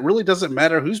quarterbacks, that it really doesn't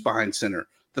matter who's behind center,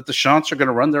 that the Shants are going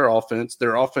to run their offense.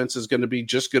 Their offense is going to be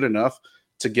just good enough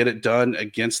to get it done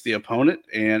against the opponent,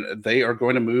 and they are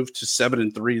going to move to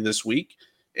 7-3 this week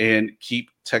and keep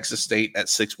Texas State at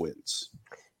 6 wins.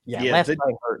 Yeah, last I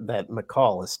heard that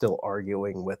McCall is still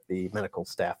arguing with the medical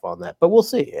staff on that, but we'll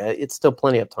see. It's still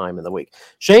plenty of time in the week.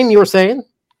 Shane, you were saying?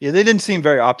 Yeah, they didn't seem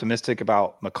very optimistic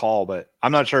about McCall, but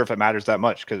I'm not sure if it matters that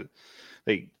much because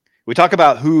we talk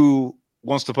about who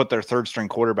wants to put their third string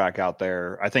quarterback out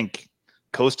there. I think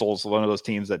Coastal's one of those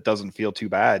teams that doesn't feel too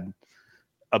bad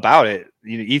about it.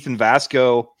 Ethan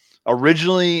Vasco,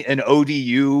 originally an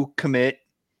ODU commit.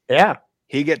 Yeah.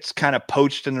 He gets kind of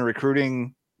poached in the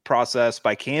recruiting process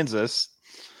by Kansas,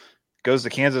 goes to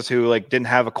Kansas, who didn't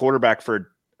have a quarterback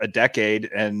for a decade,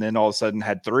 and then all of a sudden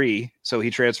had 3. So he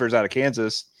transfers out of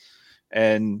Kansas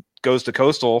and goes to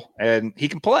Coastal, and he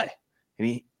can play.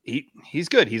 And he's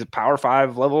good. He's a Power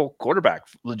 5 level quarterback,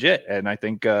 legit. And I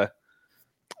think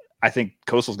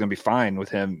Coastal's going to be fine with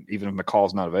him, even if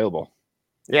McCall's not available.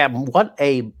 Yeah, what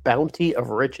a bounty of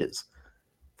riches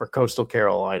for Coastal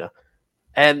Carolina.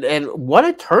 And what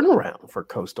a turnaround for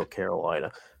Coastal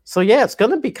Carolina. So, yeah, it's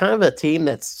going to be kind of a team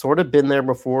that's sort of been there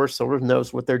before, sort of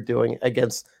knows what they're doing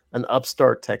against an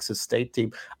upstart Texas State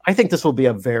team. I think this will be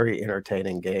a very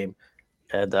entertaining game.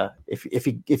 And if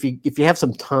you have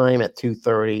some time at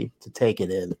 2:30 to take it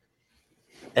in,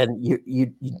 and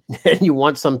you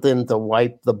want something to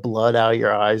wipe the blood out of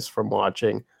your eyes from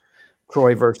watching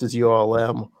Troy versus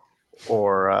ULM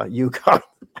or UConn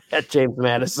at James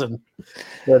Madison,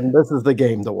 then this is the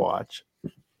game to watch.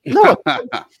 No.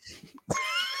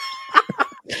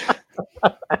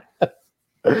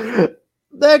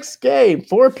 Next game,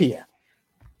 4 p.m.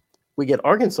 We get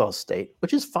Arkansas State,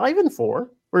 which is 5-4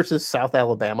 versus South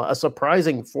Alabama, a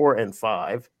surprising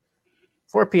 4-5.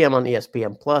 4 p.m. on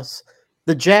ESPN Plus.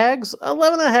 The Jags,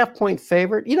 11.5-point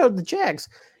favorite. The Jags,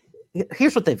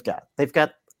 here's what they've got. They've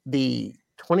got the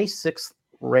 26th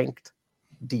ranked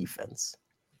defense.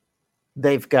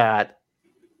 They've got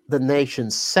the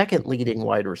nation's second leading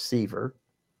wide receiver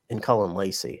in Cullen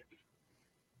Lacey.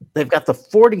 They've got the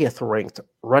 40th ranked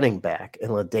running back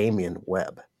in LaDamian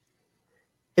Webb.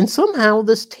 And somehow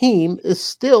this team is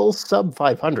still sub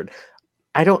 500.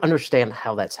 I don't understand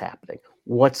how that's happening.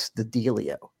 What's the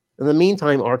dealio? In the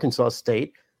meantime, Arkansas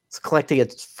State is collecting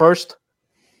its first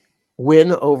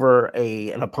win over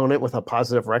an opponent with a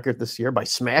positive record this year by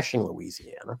smashing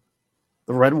Louisiana.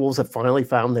 The Red Wolves have finally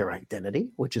found their identity,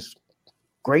 which is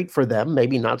great for them,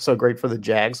 maybe not so great for the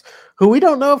Jags, who we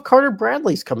don't know if Carter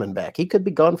Bradley's coming back. He could be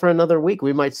gone for another week.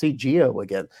 We might see Gio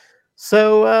again.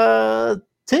 So,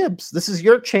 Tibbs, this is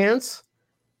your chance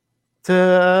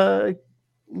to,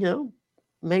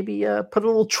 maybe put a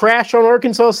little trash on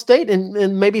Arkansas State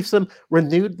and maybe some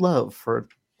renewed love for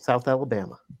South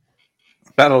Alabama.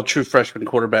 Battle of true freshman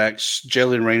quarterbacks.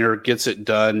 Jalen Raynor gets it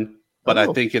done, but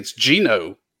I think it's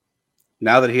Geno,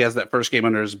 now that he has that first game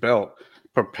under his belt,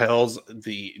 propels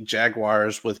the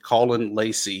Jaguars with Colin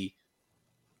Lacey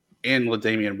and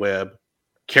LaDamian Webb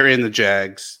carrying the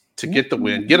Jags to get the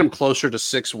win, get them closer to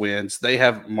 6 wins. They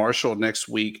have Marshall next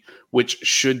week, which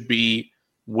should be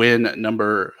win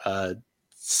number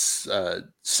 6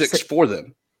 for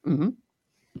them. Mm-hmm.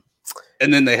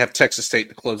 And then they have Texas State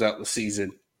to close out the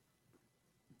season.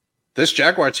 This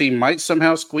Jaguar team might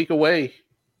somehow squeak away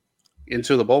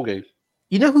into the bowl game.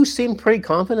 You know who seemed pretty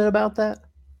confident about that?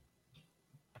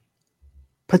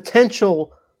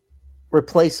 Potential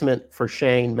replacement for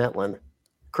Shane Metlin,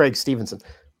 Craig Stevenson,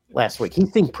 last week. He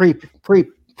seemed pretty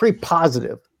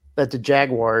positive that the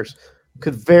Jaguars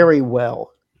could very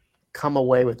well come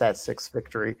away with that 6th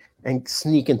victory and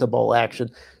sneak into bowl action.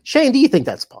 Shane, do you think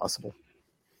that's possible?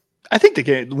 I think the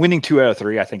game winning 2 out of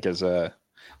 3, I think, is a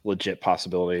legit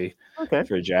possibility for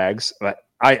the Jags. But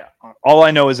all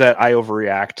I know is that I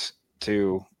overreact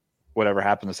to whatever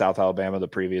happened to South Alabama the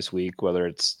previous week, whether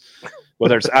it's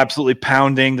absolutely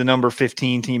pounding the number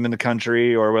 15 team in the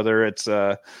country, or whether it's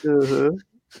not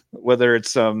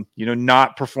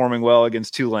performing well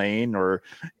against Tulane, or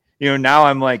now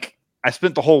I'm like, I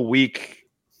spent the whole week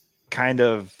kind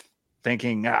of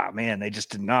thinking, man, they just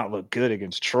did not look good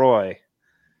against Troy.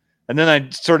 And then I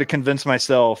sort of convinced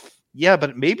myself, yeah,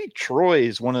 but maybe Troy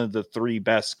is one of the 3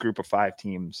 best group of 5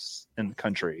 teams in the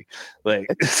country.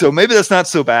 So maybe that's not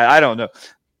so bad. I don't know.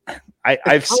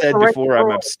 I've said before,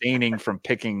 I'm abstaining from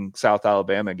picking South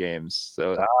Alabama games.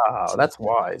 So that's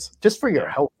wise. Just for your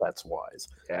health, that's wise.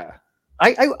 Yeah.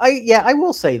 I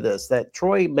will say this, that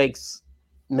Troy makes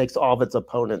all of its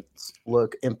opponents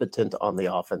look impotent on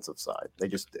the offensive side. They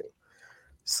just do.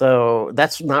 So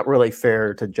that's not really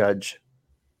fair to judge.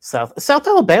 South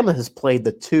Alabama has played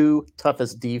the 2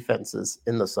 toughest defenses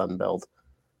in the Sun Belt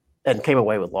and came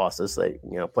away with losses. They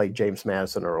played James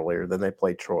Madison earlier, then they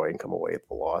played Troy and come away with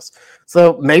the loss.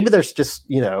 So maybe there's just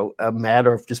a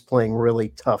matter of just playing really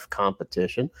tough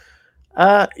competition.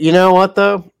 You know what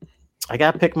though? I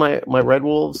got to pick my Red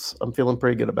Wolves. I'm feeling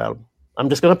pretty good about them. I'm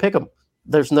just going to pick them.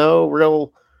 There's no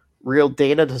real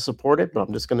data to support it, but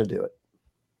I'm just going to do it.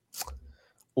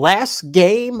 Last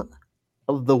game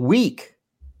of the week.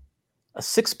 A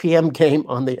 6 p.m. game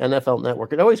on the NFL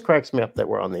Network. It always cracks me up that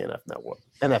we're on the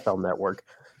NFL Network.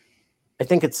 I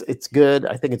think it's good.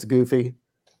 I think it's goofy.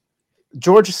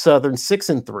 Georgia Southern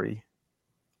 6-3,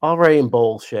 already in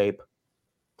bowl shape,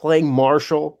 playing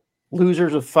Marshall,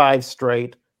 losers of 5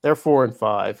 straight. They're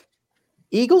 4-5.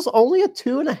 Eagles only a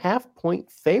 2.5 point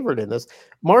favorite in this.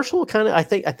 Marshall I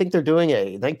think they're doing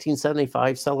a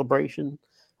 1975 celebration.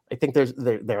 I think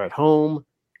they're at home.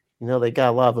 They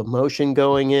got a lot of emotion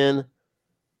going in.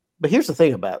 But here's the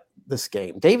thing about this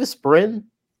game. Davis Brin,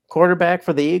 quarterback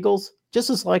for the Eagles, just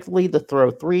as likely to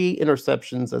throw 3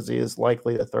 interceptions as he is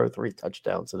likely to throw 3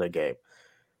 touchdowns in a game.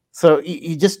 So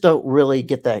you just don't really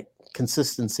get that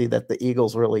consistency that the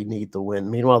Eagles really need to win.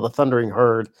 Meanwhile, the Thundering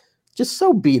Herd, just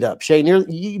so beat up. Shane,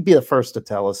 you'd be the first to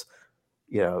tell us,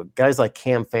 guys like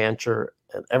Cam Fancher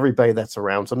and everybody that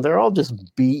surrounds them, they're all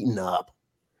just beaten up.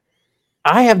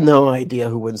 I have no idea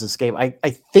who wins this game. I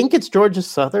think it's Georgia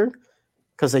Southern,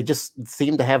 because they just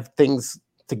seem to have things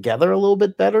together a little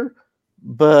bit better,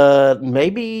 but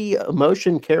maybe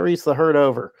emotion carries the herd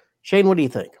over. Shane, what do you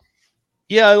think?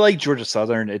 Yeah, I like Georgia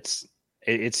Southern.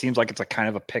 It seems like it's a kind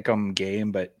of a pick'em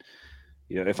game, but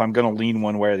if I'm going to lean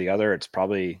one way or the other, it's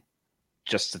probably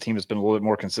just the team that's been a little bit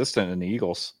more consistent than the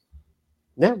Eagles.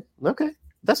 Yeah, okay.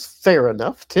 That's fair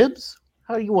enough. Tibbs,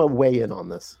 how do you want to weigh in on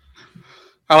this?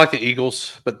 I like the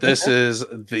Eagles, but this is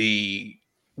the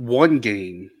one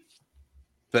game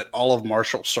that all of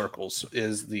Marshall circles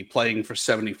is the Playing for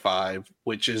 75,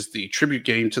 which is the tribute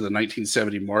game to the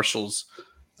 1970 Marshalls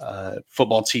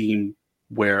football team,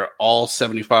 where all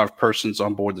 75 persons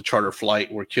on board the charter flight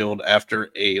were killed after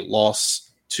a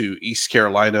loss to East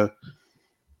Carolina.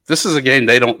 This is a game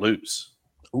they don't lose.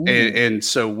 And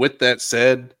so with that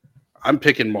said, I'm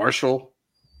picking Marshall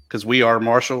because we are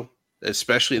Marshall,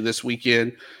 especially this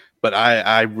weekend. But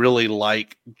I really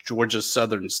like Georgia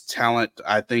Southern's talent.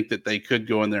 I think that they could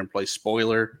go in there and play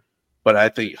spoiler. But I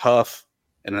think Huff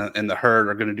and the Herd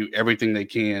are going to do everything they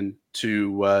can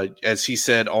to, as he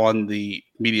said on the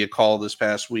media call this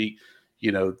past week,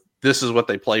 this is what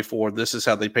they play for. This is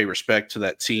how they pay respect to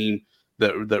that team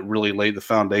that really laid the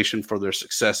foundation for their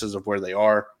successes of where they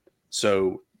are.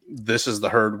 So this is the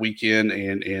Herd weekend,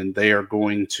 and they are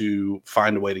going to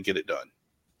find a way to get it done.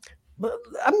 But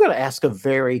I'm going to ask a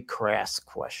very crass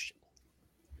question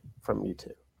from you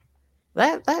two.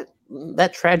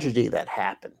 That tragedy that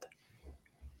happened,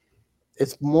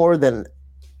 it's more than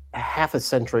half a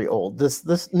century old.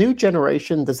 This new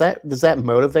generation, does that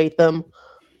motivate them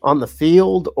on the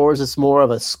field, or is this more of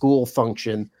a school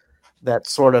function that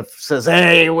sort of says,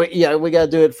 "Hey, we got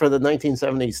to do it for the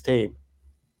 1970s team"?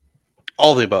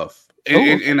 All the above,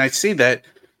 and I see that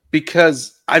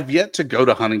because I've yet to go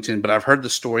to Huntington, but I've heard the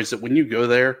stories that when you go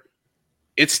there,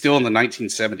 it's still in the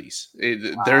 1970s.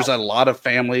 There's a lot of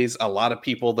families, a lot of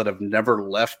people that have never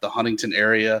left the Huntington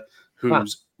area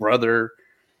whose brother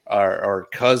or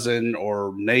cousin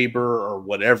or neighbor or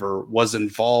whatever was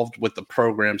involved with the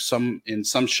program in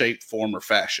some shape, form, or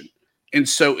fashion. And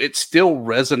so it still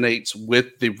resonates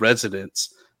with the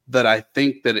residents that I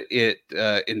think that it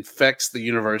infects the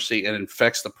university and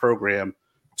infects the program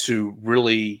to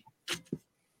really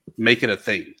make it a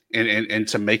thing and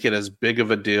to make it as big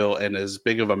of a deal and as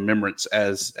big of a remembrance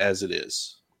as it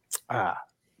is.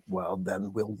 Well,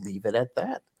 then we'll leave it at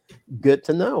that. Good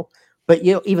to know. But,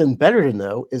 even better to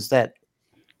know is that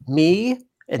me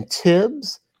and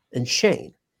Thibs and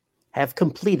Shane have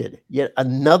completed yet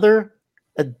another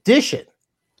edition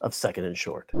of Second and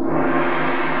Short.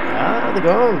 The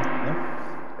gong.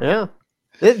 Yeah.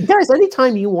 Guys,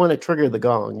 anytime you want to trigger the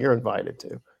gong, you're invited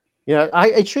to.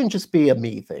 It shouldn't just be a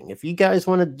me thing. If you guys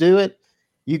want to do it,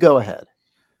 you go ahead.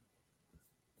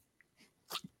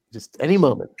 Just any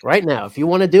moment, right now. If you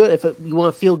want to do it, you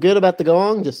want to feel good about the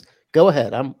gong, just go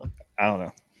ahead. I don't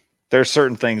know. There's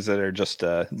certain things that are just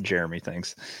Jeremy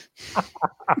things.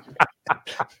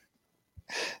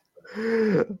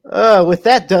 With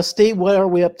that, Dusty, what are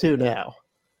we up to now?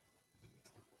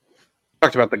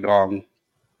 Talked about the gong.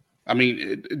 I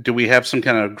mean, do we have some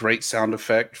kind of great sound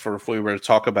effect for if we were to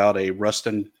talk about a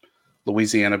Ruston,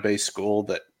 Louisiana-based school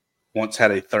that once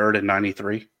had a third in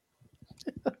 93?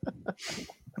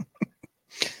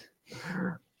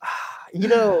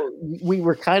 You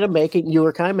were kind of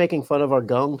making fun of our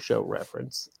Gong Show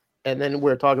reference. And then we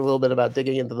were talking a little bit about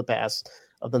digging into the past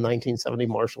of the 1970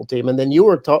 Marshall team. And then you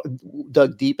were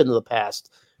dug deep into the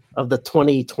past of the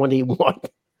 2021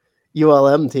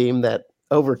 ULM team that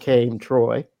overcame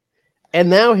Troy. And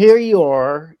now here you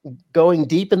are going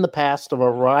deep in the past of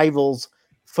a rival's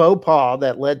faux pas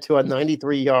that led to a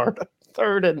 93-yard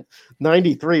third and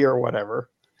 93 or whatever.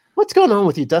 What's going on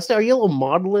with you, Dusty? Are you a little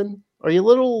maudlin? Are you a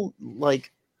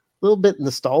little bit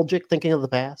nostalgic thinking of the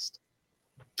past?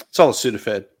 It's all a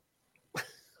Sudafed.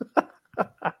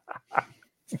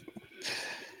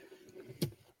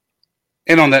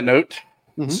 And on that note,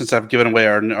 since I've given away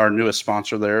our newest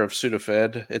sponsor there of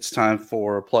Sudafed, it's time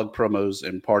for plug promos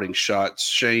and parting shots.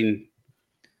 Shane,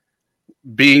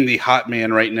 being the hot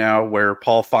man right now, where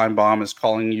Paul Feinbaum is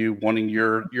calling you, wanting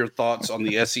your thoughts on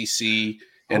the SEC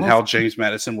and how James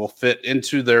Madison will fit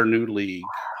into their new league.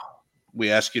 We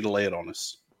ask you to lay it on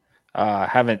us. I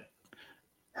haven't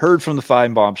heard from the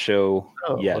Feinbaum show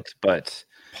yet, but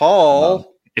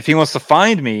Paul, if he wants to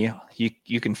find me,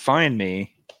 you can find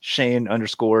me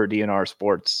Shane_DNR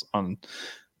Sports on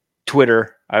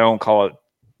Twitter. I don't call it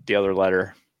the other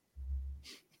letter.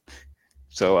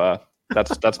 So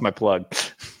that's my plug.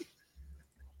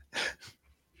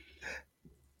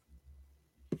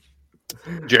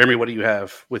 Jeremy, what do you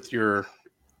have with your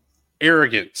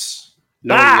arrogance?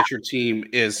 Knowing that your team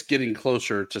is getting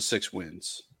closer to 6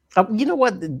 wins. You know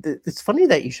what? It's funny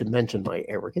that you should mention my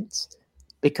arrogance,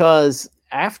 because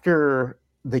after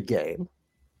the game,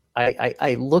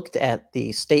 I looked at the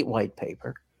statewide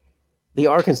paper, the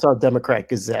Arkansas Democrat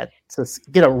Gazette, to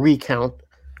get a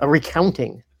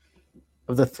recounting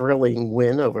of the thrilling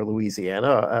win over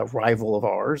Louisiana, a rival of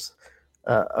ours,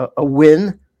 a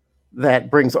win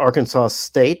that brings Arkansas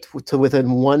State to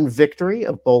within one victory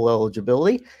of bowl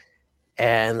eligibility.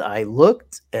 And I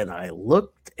looked and I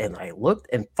looked and I looked,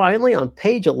 and finally on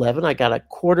page 11, I got a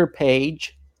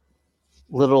quarter-page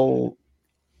little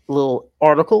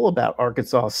article about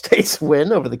Arkansas State's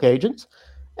win over the Cajuns,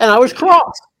 and I was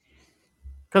cross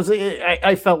because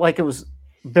I felt like it was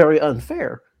very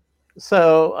unfair.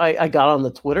 So I got on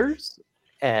the Twitters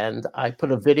and I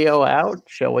put a video out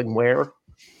showing where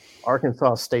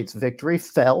Arkansas State's victory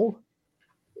fell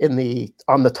on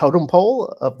the totem pole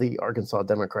of the Arkansas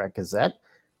Democrat Gazette.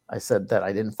 I said that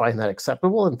I didn't find that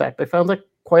acceptable. In fact, I found that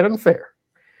quite unfair.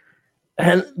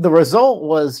 And the result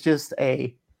was just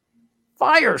a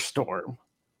firestorm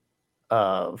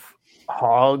of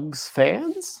Hogs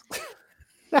fans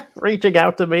reaching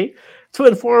out to me to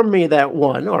inform me that,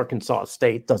 one, Arkansas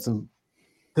State doesn't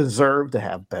deserve to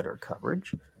have better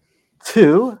coverage.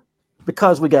 Two,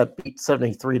 because we got beat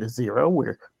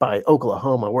 73-0, by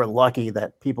Oklahoma, we're lucky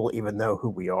that people even know who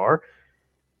we are.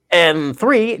 And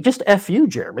three, just F you,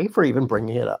 Jeremy, for even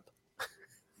bringing it up.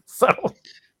 So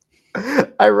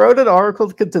I wrote an article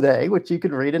today, which you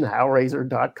can read in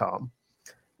howraiser.com,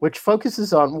 which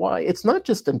focuses on why it's not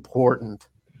just important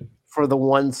for the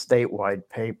one statewide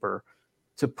paper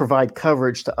to provide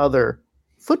coverage to other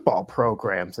football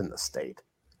programs in the state.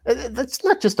 That's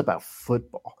not just about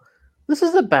football. This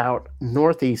is about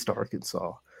Northeast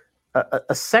Arkansas.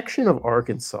 a section of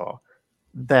Arkansas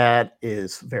that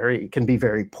can be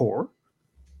very poor,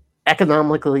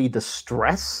 economically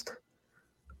distressed,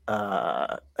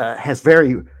 has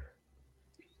very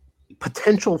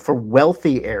potential for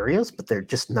wealthy areas, but they're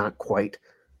just not quite,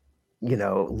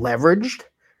 leveraged.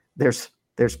 There's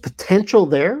potential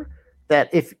there that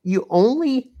if you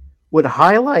only would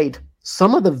highlight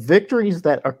some of the victories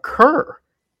that occur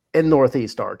in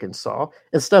Northeast Arkansas,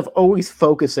 instead of always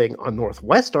focusing on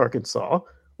Northwest Arkansas,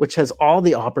 which has all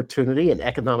the opportunity and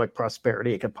economic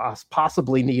prosperity it could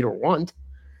possibly need or want,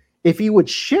 if you would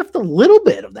shift a little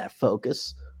bit of that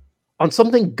focus on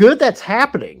something good that's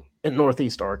happening in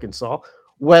Northeast Arkansas,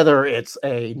 whether it's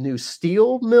a new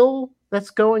steel mill that's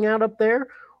going out up there,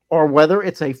 or whether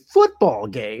it's a football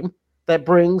game that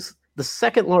brings the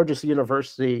second largest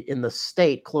university in the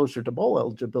state closer to bowl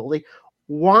eligibility,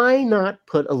 why not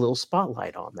put a little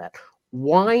spotlight on that?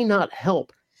 Why not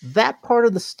help that part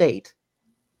of the state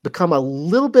become a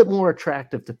little bit more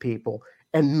attractive to people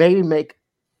and maybe make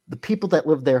the people that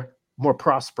live there more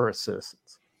prosperous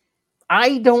citizens?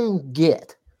 I don't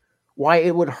get why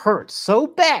it would hurt so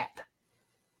bad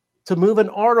to move an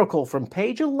article from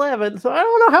page 11. So I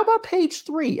don't know, how about page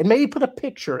 3 and maybe put a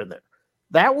picture in there?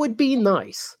 That would be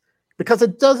nice, because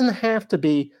it doesn't have to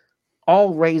be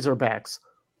all Razorbacks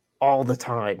all the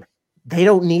time. They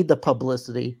don't need the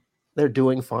publicity. They're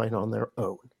doing fine on their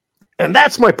own. And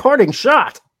that's my parting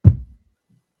shot.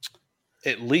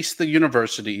 At least the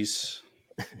universities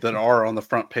that are on the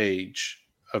front page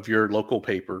of your local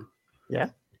paper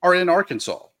are in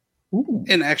Arkansas. Ooh.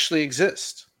 And actually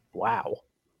exist. Wow.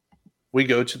 We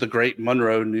go to the Great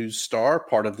Monroe News Star,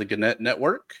 part of the Gannett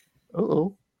Network.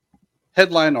 Uh-oh.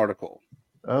 Headline article.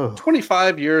 Oh.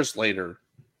 25 years later,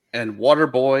 and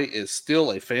Waterboy is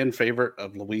still a fan favorite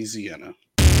of Louisiana.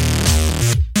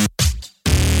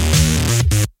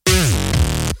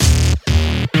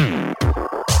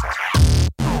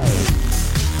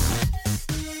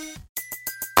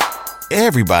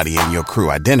 Everybody in your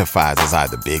crew identifies as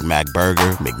either Big Mac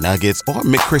Burger, McNuggets, or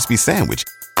McCrispy Sandwich.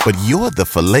 But you're the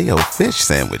Filet-O-Fish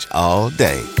Sandwich all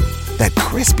day. That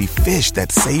crispy fish,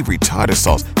 that savory tartar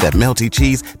sauce, that melty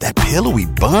cheese, that pillowy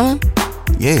bun.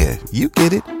 Yeah, you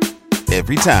get it.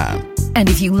 Every time. And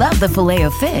if you love the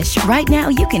Filet-O-Fish, right now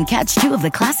you can catch 2 of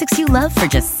the classics you love for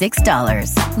just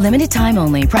 $6. Limited time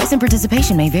only. Price and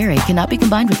participation may vary. Cannot be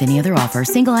combined with any other offer.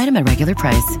 Single item at regular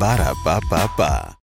price. Ba-da-ba-ba-ba.